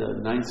I did the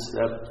 9th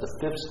step, the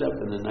 5th step,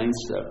 and the 9th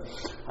step,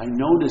 I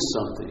noticed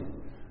something.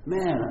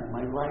 Man,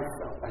 my life,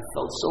 I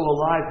felt so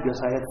alive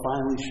because I had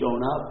finally shown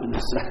up in a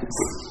sense.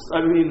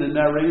 The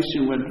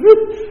narration went,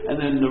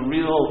 and then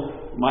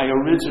my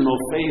original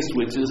face,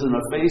 which isn't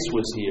a face,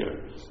 was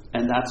here.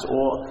 And that's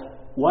all.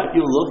 What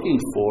you're looking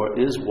for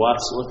is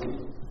what's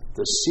looking.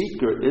 The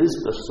seeker is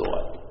the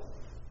thought.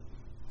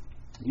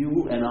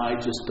 You and I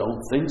just don't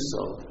think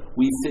so.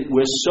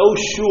 We're so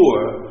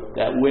sure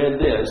that we're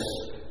this,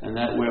 and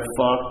that we're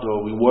fucked,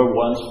 or we were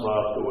once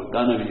fucked, or we're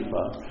gonna be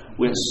fucked.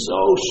 We're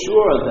so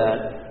sure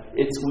that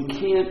we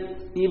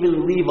can't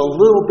even leave a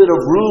little bit of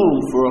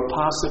room for a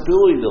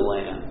possibility to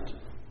land.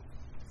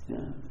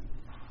 Yeah.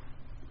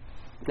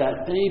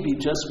 That maybe,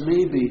 just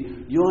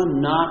maybe, you're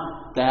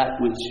not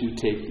that which you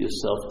take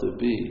yourself to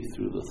be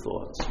through the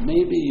thoughts.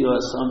 Maybe you're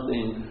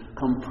something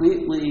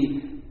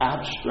completely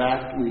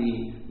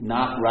abstractly,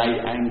 not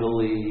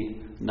right-angly,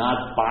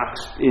 not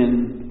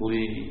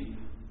boxed-inly,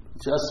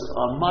 just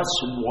a much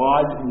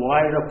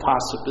wider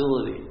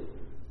possibility.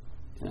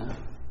 Yeah.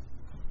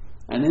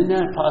 And in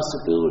that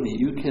possibility,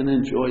 you can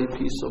enjoy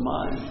peace of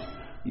mind.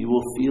 You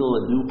will feel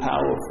a new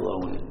power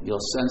flowing.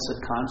 You'll sense a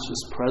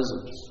conscious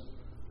presence.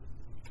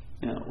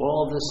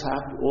 All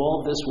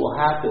this will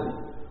happen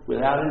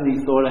without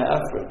any thought or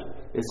effort.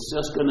 It's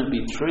just going to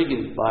be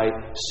triggered by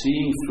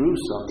seeing through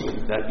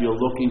something that you're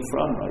looking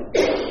from right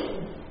now.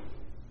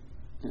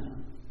 Yeah.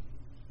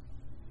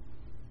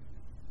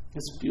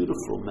 It's a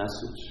beautiful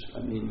message.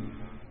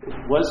 It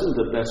wasn't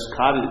the best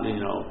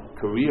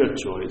career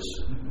choice,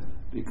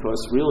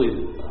 because really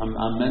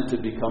I'm meant to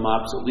become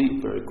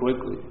obsolete very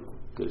quickly,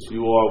 because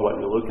you are what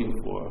you're looking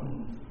for.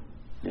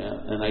 Yeah,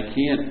 and I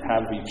can't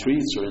have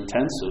retreats or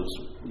intensives.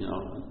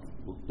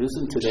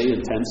 Isn't today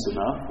intense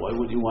enough? Why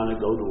would you want to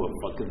go to a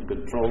fucking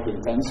controlled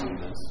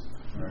intensiveness?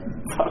 Right.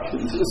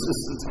 Fucking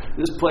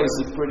this place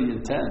is pretty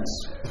intense,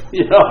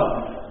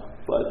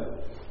 But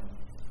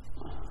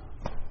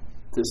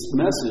this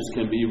message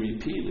can be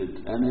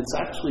repeated, and it's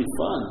actually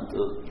fun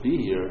to be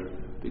here,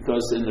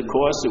 because in the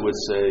Course it would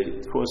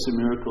say, Course in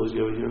Miracles,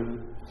 you ever hear of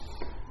it?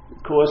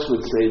 The Course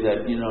would say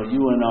that, you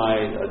and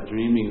I are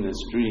dreaming this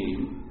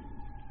dream.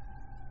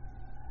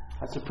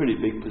 That's a pretty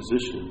big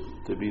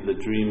position, to be the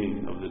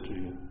dreaming of the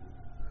dream.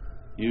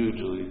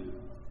 Usually.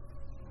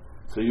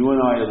 So you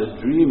and I are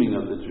the dreaming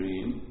of the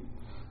dream,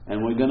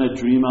 and we're going to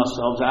dream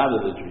ourselves out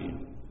of the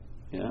dream.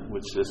 Yeah,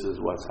 which this is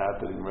what's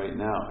happening right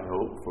now, I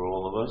hope, for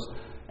all of us.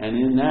 And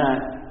in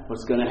that,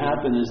 what's going to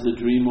happen is the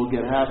dream will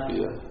get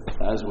happier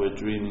as we're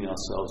dreaming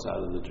ourselves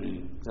out of the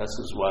dream. This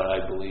is what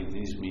I believe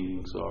these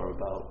meetings are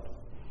about.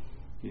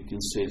 You can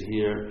sit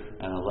here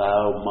and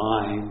allow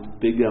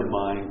bigger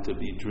mind, to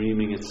be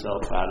dreaming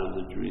itself out of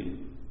the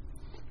dream.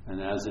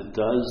 And as it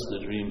does, the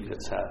dream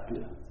gets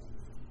happier.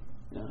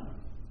 Yeah.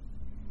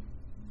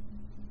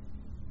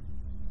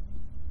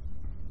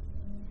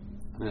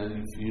 And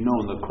if you know,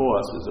 in the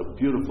Course, there's a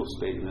beautiful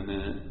statement in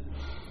it,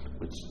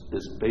 which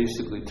is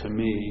basically, to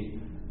me,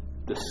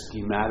 the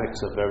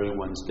schematics of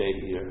everyone's day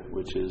here,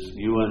 which is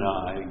you and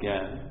I,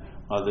 again,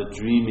 are the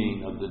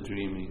dreaming of the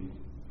dreaming.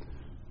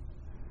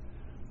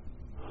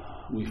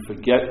 we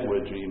forget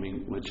we're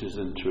dreaming, which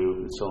isn't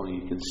true. It's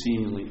only you can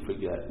seemingly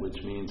forget,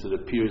 which means it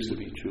appears to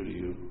be true to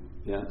you.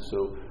 Yeah.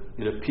 So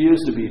it appears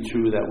to be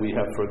true that we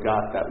have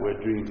forgot that we're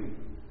dreaming.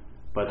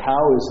 But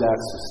how is that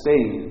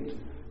sustained?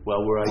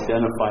 Well, we're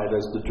identified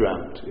as the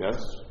dreamt. Yes.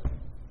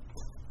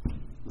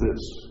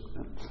 This.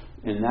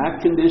 In that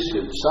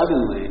condition,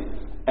 suddenly,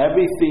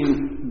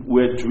 everything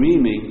we're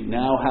dreaming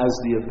now has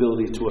the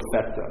ability to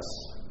affect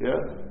us. Yeah?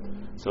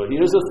 So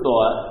here's a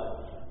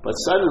thought, but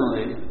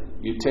suddenly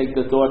you take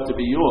the thought to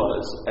be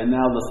yours, and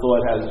now the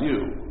thought has you.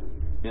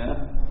 Yeah?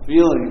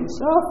 Feelings,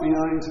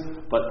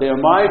 but they're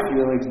my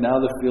feelings, now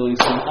the feelings.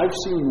 I've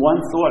seen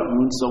one thought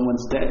ruin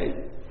someone's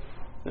day.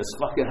 It's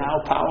fucking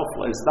how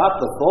powerful. It's not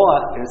the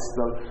thought,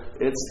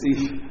 it's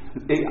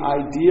the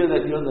idea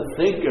that you're the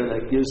thinker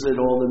that gives it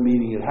all the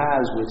meaning it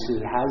has,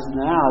 which it has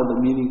now the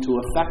meaning to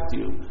affect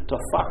you, to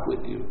fuck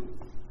with you.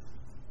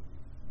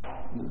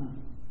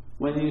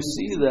 When you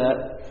see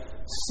that,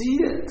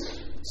 see it.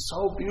 It's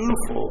so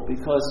beautiful,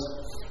 because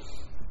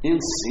in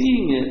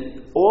seeing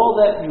it, all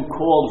that you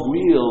called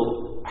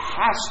real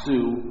has to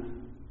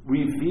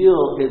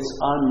reveal its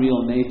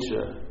unreal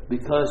nature.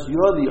 Because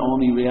you're the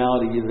only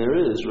reality there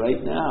is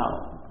right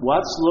now.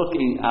 What's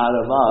looking out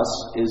of us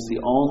is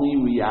the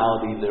only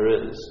reality there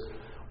is.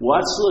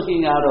 What's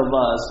looking out of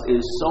us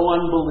is so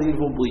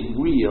unbelievably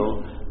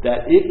real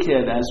that it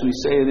can, as we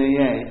say in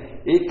AA,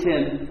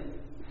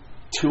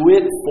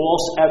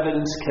 false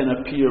evidence can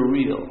appear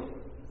real.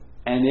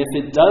 And if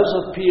it does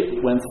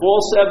appear, when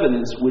false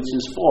evidence, which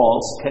is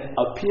false,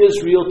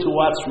 appears real to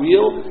what's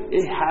real,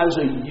 it has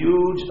a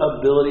huge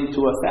ability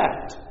to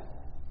affect.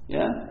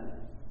 Yeah?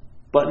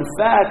 But in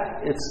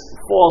fact, it's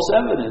false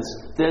evidence.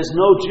 There's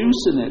no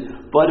juice in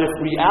it. But if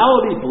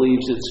reality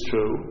believes it's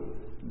true,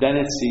 then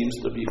it seems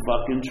to be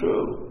fucking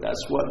true.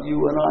 That's what you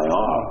and I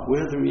are.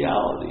 We're the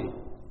reality.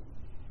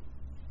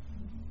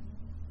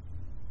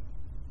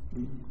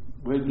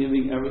 We're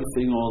giving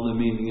everything all the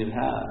meaning it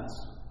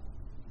has.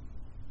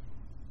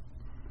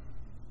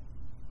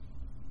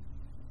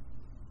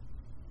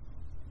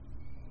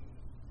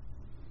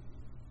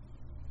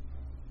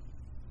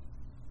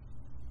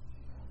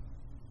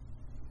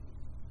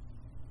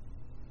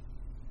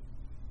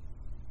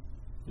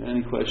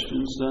 Any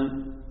questions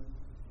then?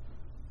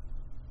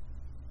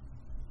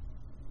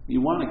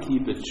 You want to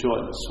keep it short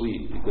and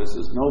sweet, because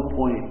there's no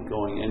point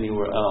going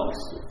anywhere else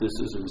if this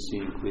isn't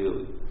seen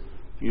clearly.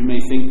 You may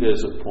think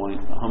there's a point.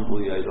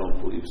 Humbly, I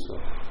don't believe so.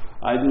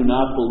 I do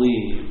not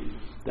believe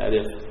that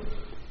if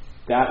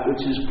that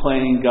which is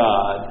playing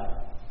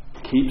God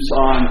keeps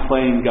on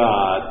playing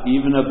God,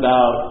 even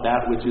about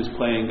that which is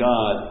playing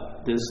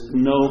God, there's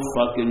no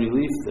fucking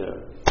relief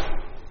there.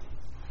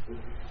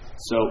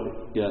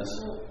 So, yes.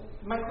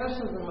 My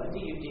question is, what do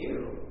you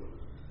do?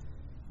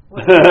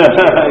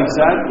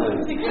 Exactly.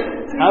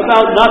 How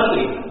about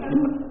nothing?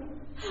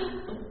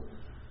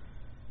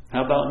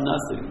 How about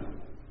nothing?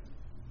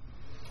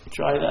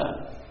 Try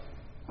that.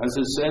 As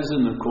it says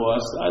in the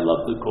Course, I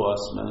love the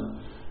Course, man.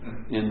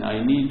 In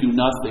I Need Do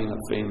Nothing, a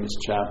famous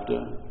chapter,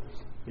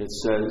 it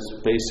says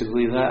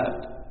basically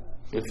that.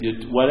 If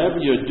whatever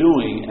you're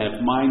doing,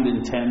 if mind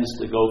intends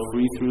to go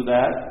free through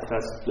that,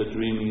 that's the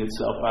dreaming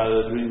itself out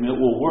of the dream, it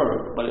will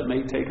work, but it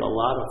may take a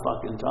lot of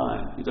fucking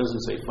time. He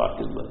doesn't say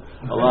fucking, but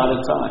a lot of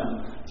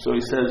time. So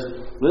he says,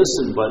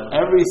 listen, but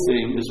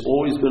everything is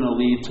always going to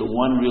lead to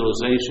one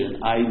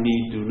realization: I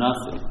need do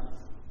nothing.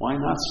 Why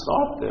not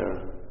stop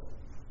there?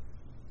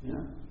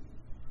 Yeah.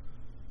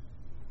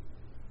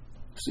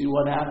 See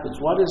what happens.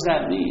 What does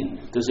that mean?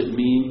 Does it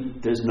mean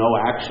there's no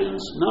actions?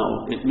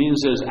 No. It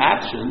means there's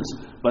actions,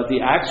 but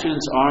the actions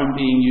aren't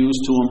being used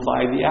to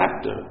imply the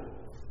actor.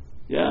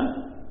 Yeah?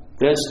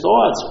 There's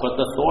thoughts, but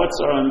the thoughts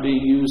aren't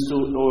being used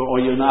to, or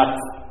you're not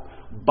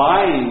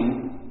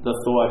buying the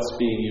thoughts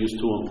being used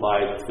to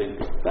imply the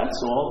thinker. That's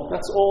all.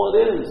 That's all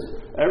it is.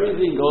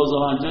 Everything goes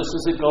on just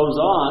as it goes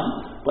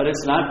on, but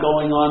it's not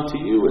going on to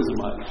you as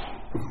much.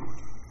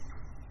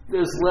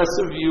 There's less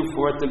of you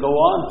for it to go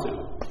on to.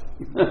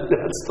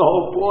 That's the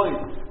whole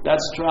point.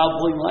 That's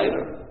traveling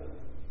later.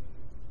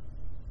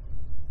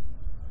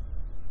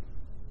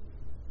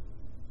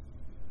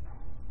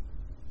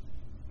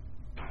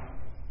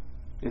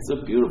 It's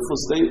a beautiful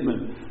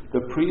statement.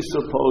 The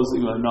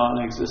presupposing a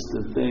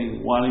non-existent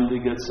thing, wanting to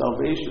get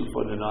salvation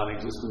for the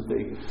non-existent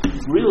thing.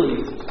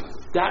 Really,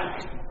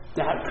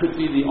 that could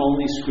be the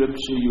only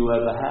scripture you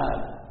ever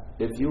had.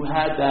 If you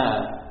had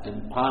that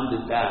and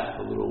pondered that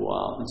for a little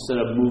while,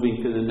 instead of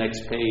moving to the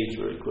next page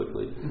very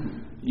quickly,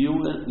 you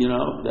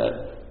know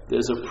that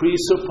there's a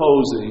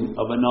presupposing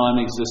of a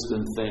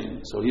non-existent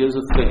thing. So here's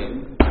a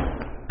thing,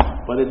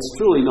 but it's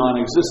truly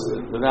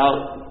non-existent.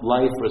 Without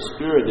life or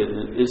spirit in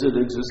it, is it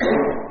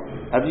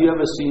existent? Have you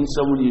ever seen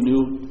someone you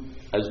knew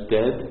as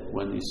dead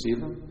when you see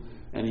them?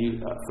 And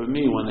for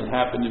me, when it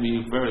happened to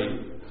me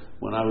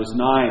when I was 9,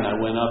 I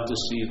went up to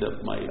see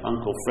that my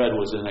Uncle Fred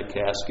was in a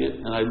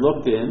casket, and I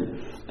looked in,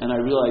 and I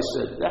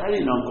realized that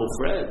ain't Uncle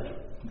Fred,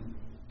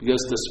 because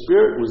the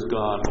spirit was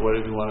gone, or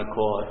whatever you want to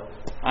call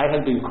it. I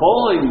had been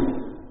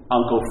calling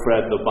Uncle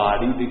Fred the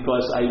body,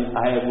 because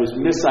I was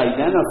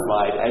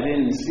misidentified. I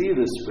didn't see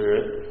the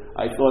spirit.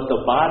 I thought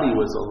the body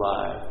was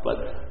alive,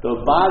 but the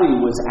body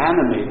was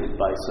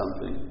animated by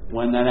something.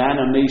 When that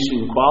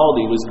animation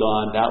quality was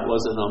gone, that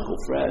wasn't Uncle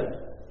Fred.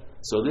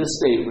 So this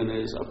statement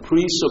is a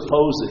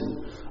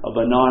presupposing of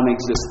a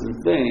non-existent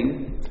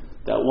thing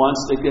that wants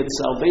to get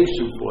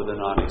salvation for the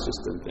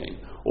non-existent thing,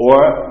 or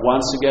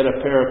wants to get a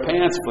pair of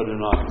pants for the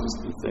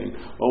non-existent thing,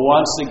 or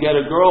wants to get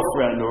a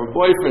girlfriend or a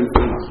boyfriend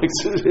for the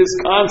non-existent. This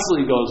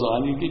constantly goes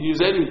on. You can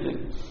use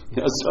anything.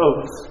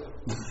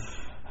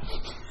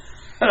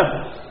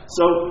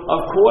 So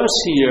of course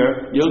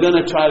here you're going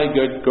to try to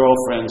get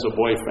girlfriends or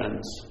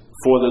boyfriends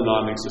for the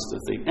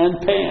non-existent thing, and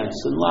pants,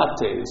 and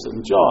lattes,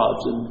 and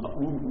jobs, and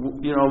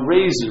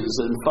raises,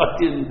 and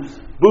fucking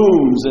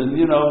booms, and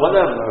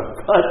whatever.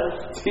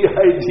 But the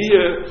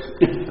idea,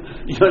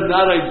 you're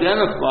not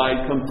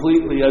identified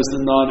completely as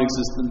the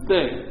non-existent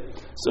thing.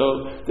 So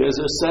there's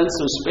a sense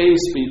of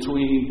space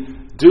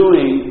between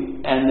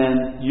doing and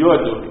then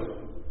you're doing,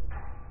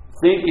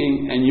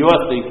 thinking and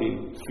you're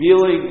thinking,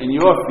 feeling and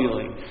you're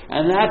feeling,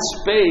 and that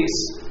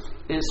space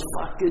is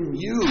fucking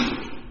you.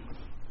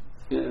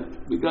 Yeah,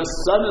 because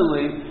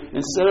suddenly,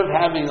 instead of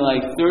having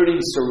like 30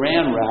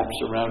 saran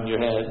wraps around your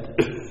head,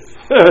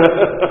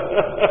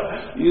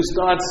 you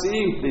start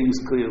seeing things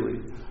clearly.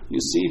 You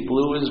see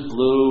blue is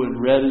blue and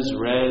red is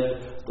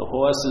red. The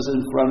horse is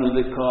in front of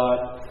the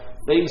cart.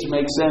 Things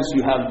make sense.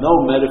 You have no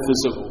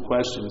metaphysical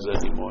questions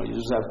anymore. You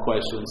just have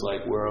questions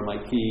like, where are my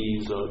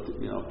keys? Or,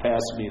 pass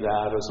me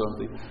that or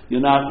something.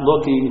 You're not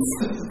looking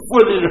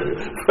for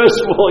first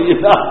of all,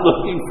 you're not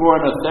looking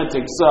for an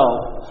authentic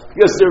self,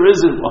 because there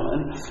isn't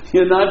one.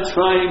 You're not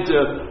trying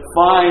to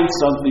find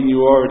something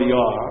you already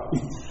are.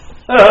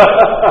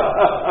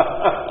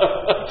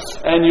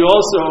 And you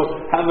also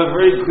have a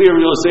very clear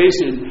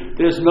realization,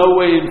 there's no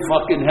way in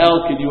fucking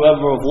hell could you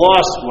ever have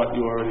lost what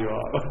you already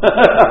are.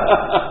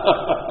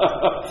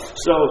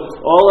 So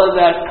all of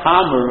that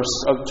commerce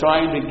of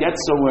trying to get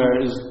somewhere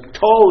is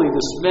totally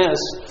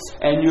dismissed,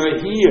 and you're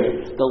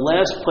here, the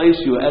last place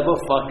you ever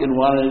fucking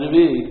wanted to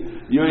be.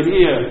 You're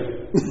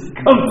here.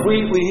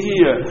 Completely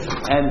here.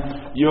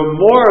 And you're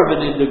more of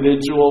an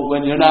individual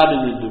when you're not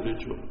an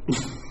individual.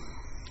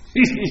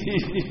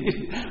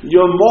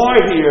 You're more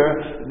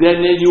here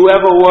than you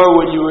ever were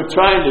when you were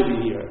trying to be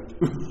here.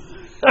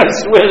 I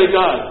swear to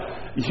God.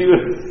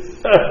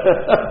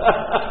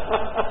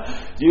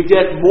 You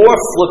get more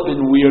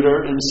flippin'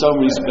 weirder in some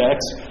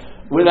respects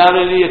without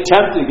any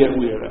attempt to get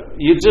weirder.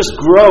 You just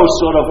grow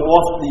sort of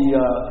off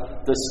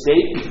the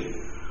stake.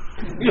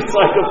 It's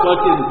like a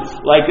fucking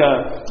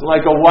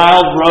like a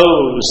wild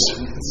rose.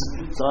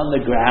 It's on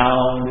the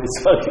ground. It's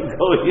fucking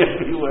going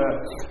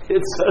everywhere.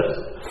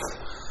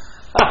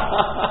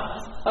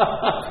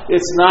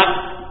 It's not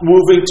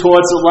moving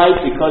towards the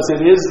light because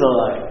it is the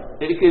light.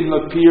 It can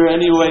appear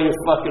any way it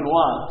fucking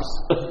wants.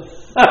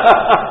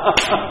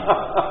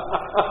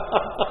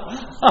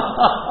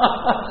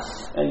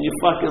 And you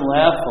fucking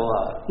laugh a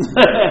lot.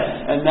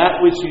 And that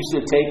which used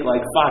to take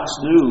like Fox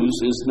News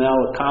is now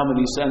a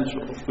Comedy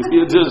Central.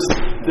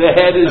 The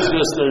head is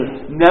just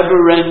a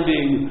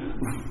never-ending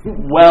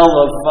well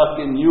of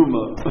fucking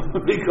humor.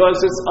 Because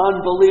it's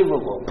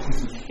unbelievable.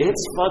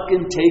 Its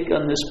fucking take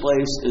on this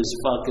place is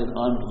fucking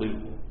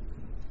unbelievable.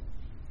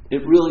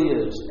 It really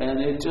is. And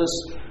it's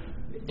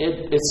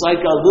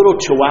like a little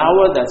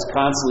chihuahua that's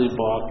constantly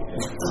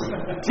barking.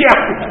 Yeah,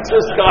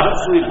 just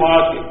constantly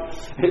barking.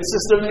 It's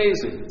just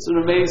amazing. It's an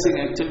amazing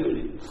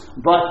activity.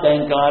 But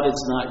thank God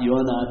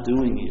you're not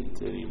doing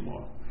it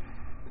anymore.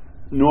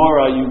 Nor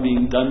are you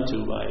being done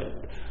to by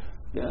it.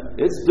 Yeah,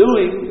 it's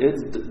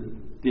doing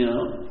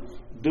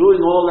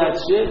all that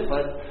shit,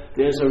 but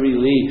there's a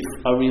relief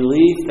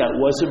that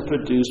wasn't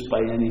produced by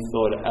any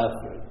thought or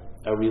effort.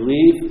 A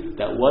relief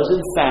that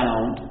wasn't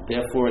found,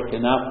 therefore it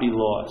cannot be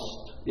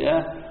lost. Yeah?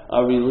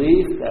 A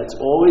relief that's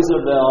always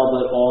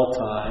available at all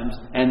times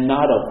and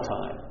not of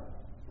time.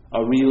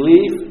 A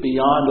relief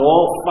beyond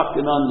all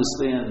fucking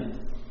understanding.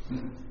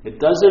 It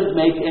doesn't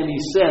make any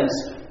sense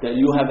that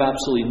you have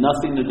absolutely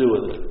nothing to do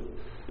with it.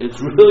 It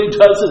really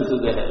doesn't to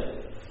the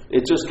head.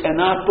 It just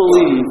cannot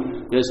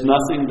believe there's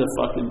nothing to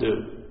fucking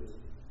do.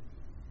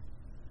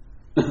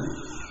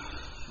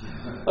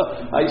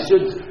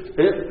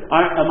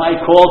 Am I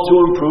called to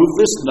improve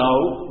this?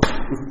 No.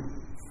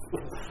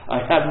 I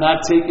have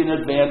not taken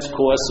advanced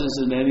courses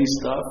in any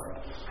stuff.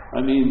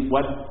 I mean,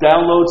 what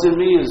downloads in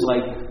me is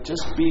like,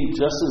 just be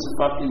just as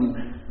fucking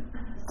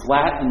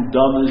flat and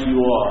dumb as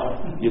you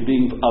are. You're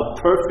being of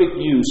perfect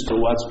use to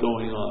what's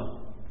going on.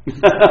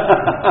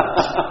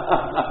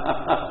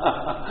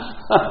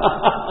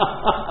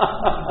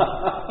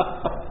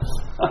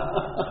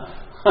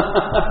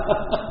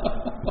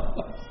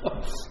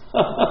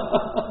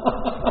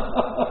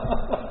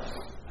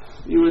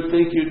 You would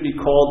think you'd be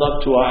called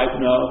up to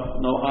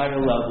no higher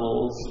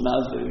levels,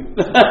 nothing.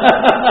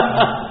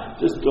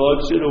 Just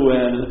dog shit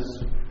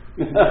awareness.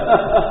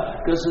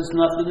 Because it's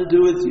nothing to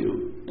do with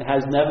you. It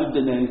has never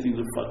been anything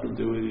to fucking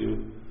do with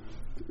you.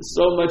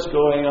 So much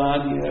going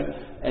on here,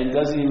 and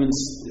doesn't even.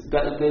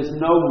 There's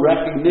no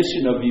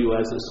recognition of you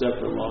as a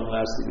separate,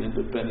 long-lasting,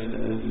 independent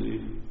entity.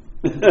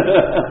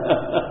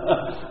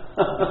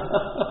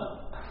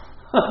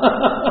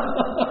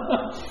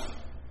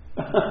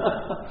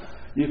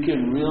 You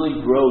can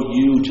really grow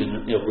huge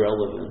in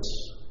irrelevance.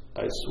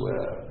 I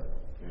swear.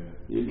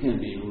 You can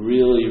be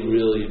really,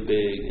 really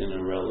big in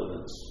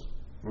irrelevance.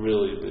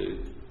 Really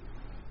big.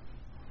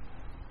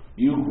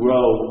 You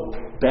grow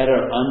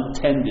better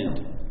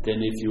untended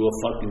than if you were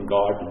fucking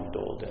gardened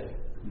all day.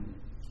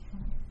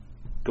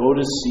 Go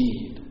to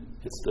seed.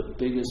 It's the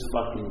biggest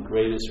fucking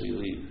greatest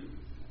relief.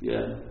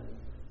 Yeah?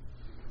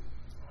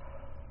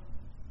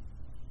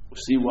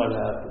 See what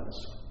happens.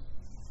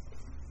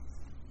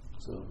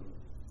 So,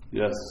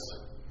 yes.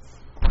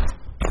 I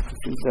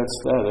think that's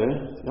that, eh?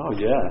 Oh,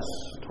 yes.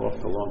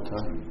 Talked a long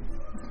time.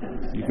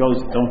 You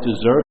guys don't deserve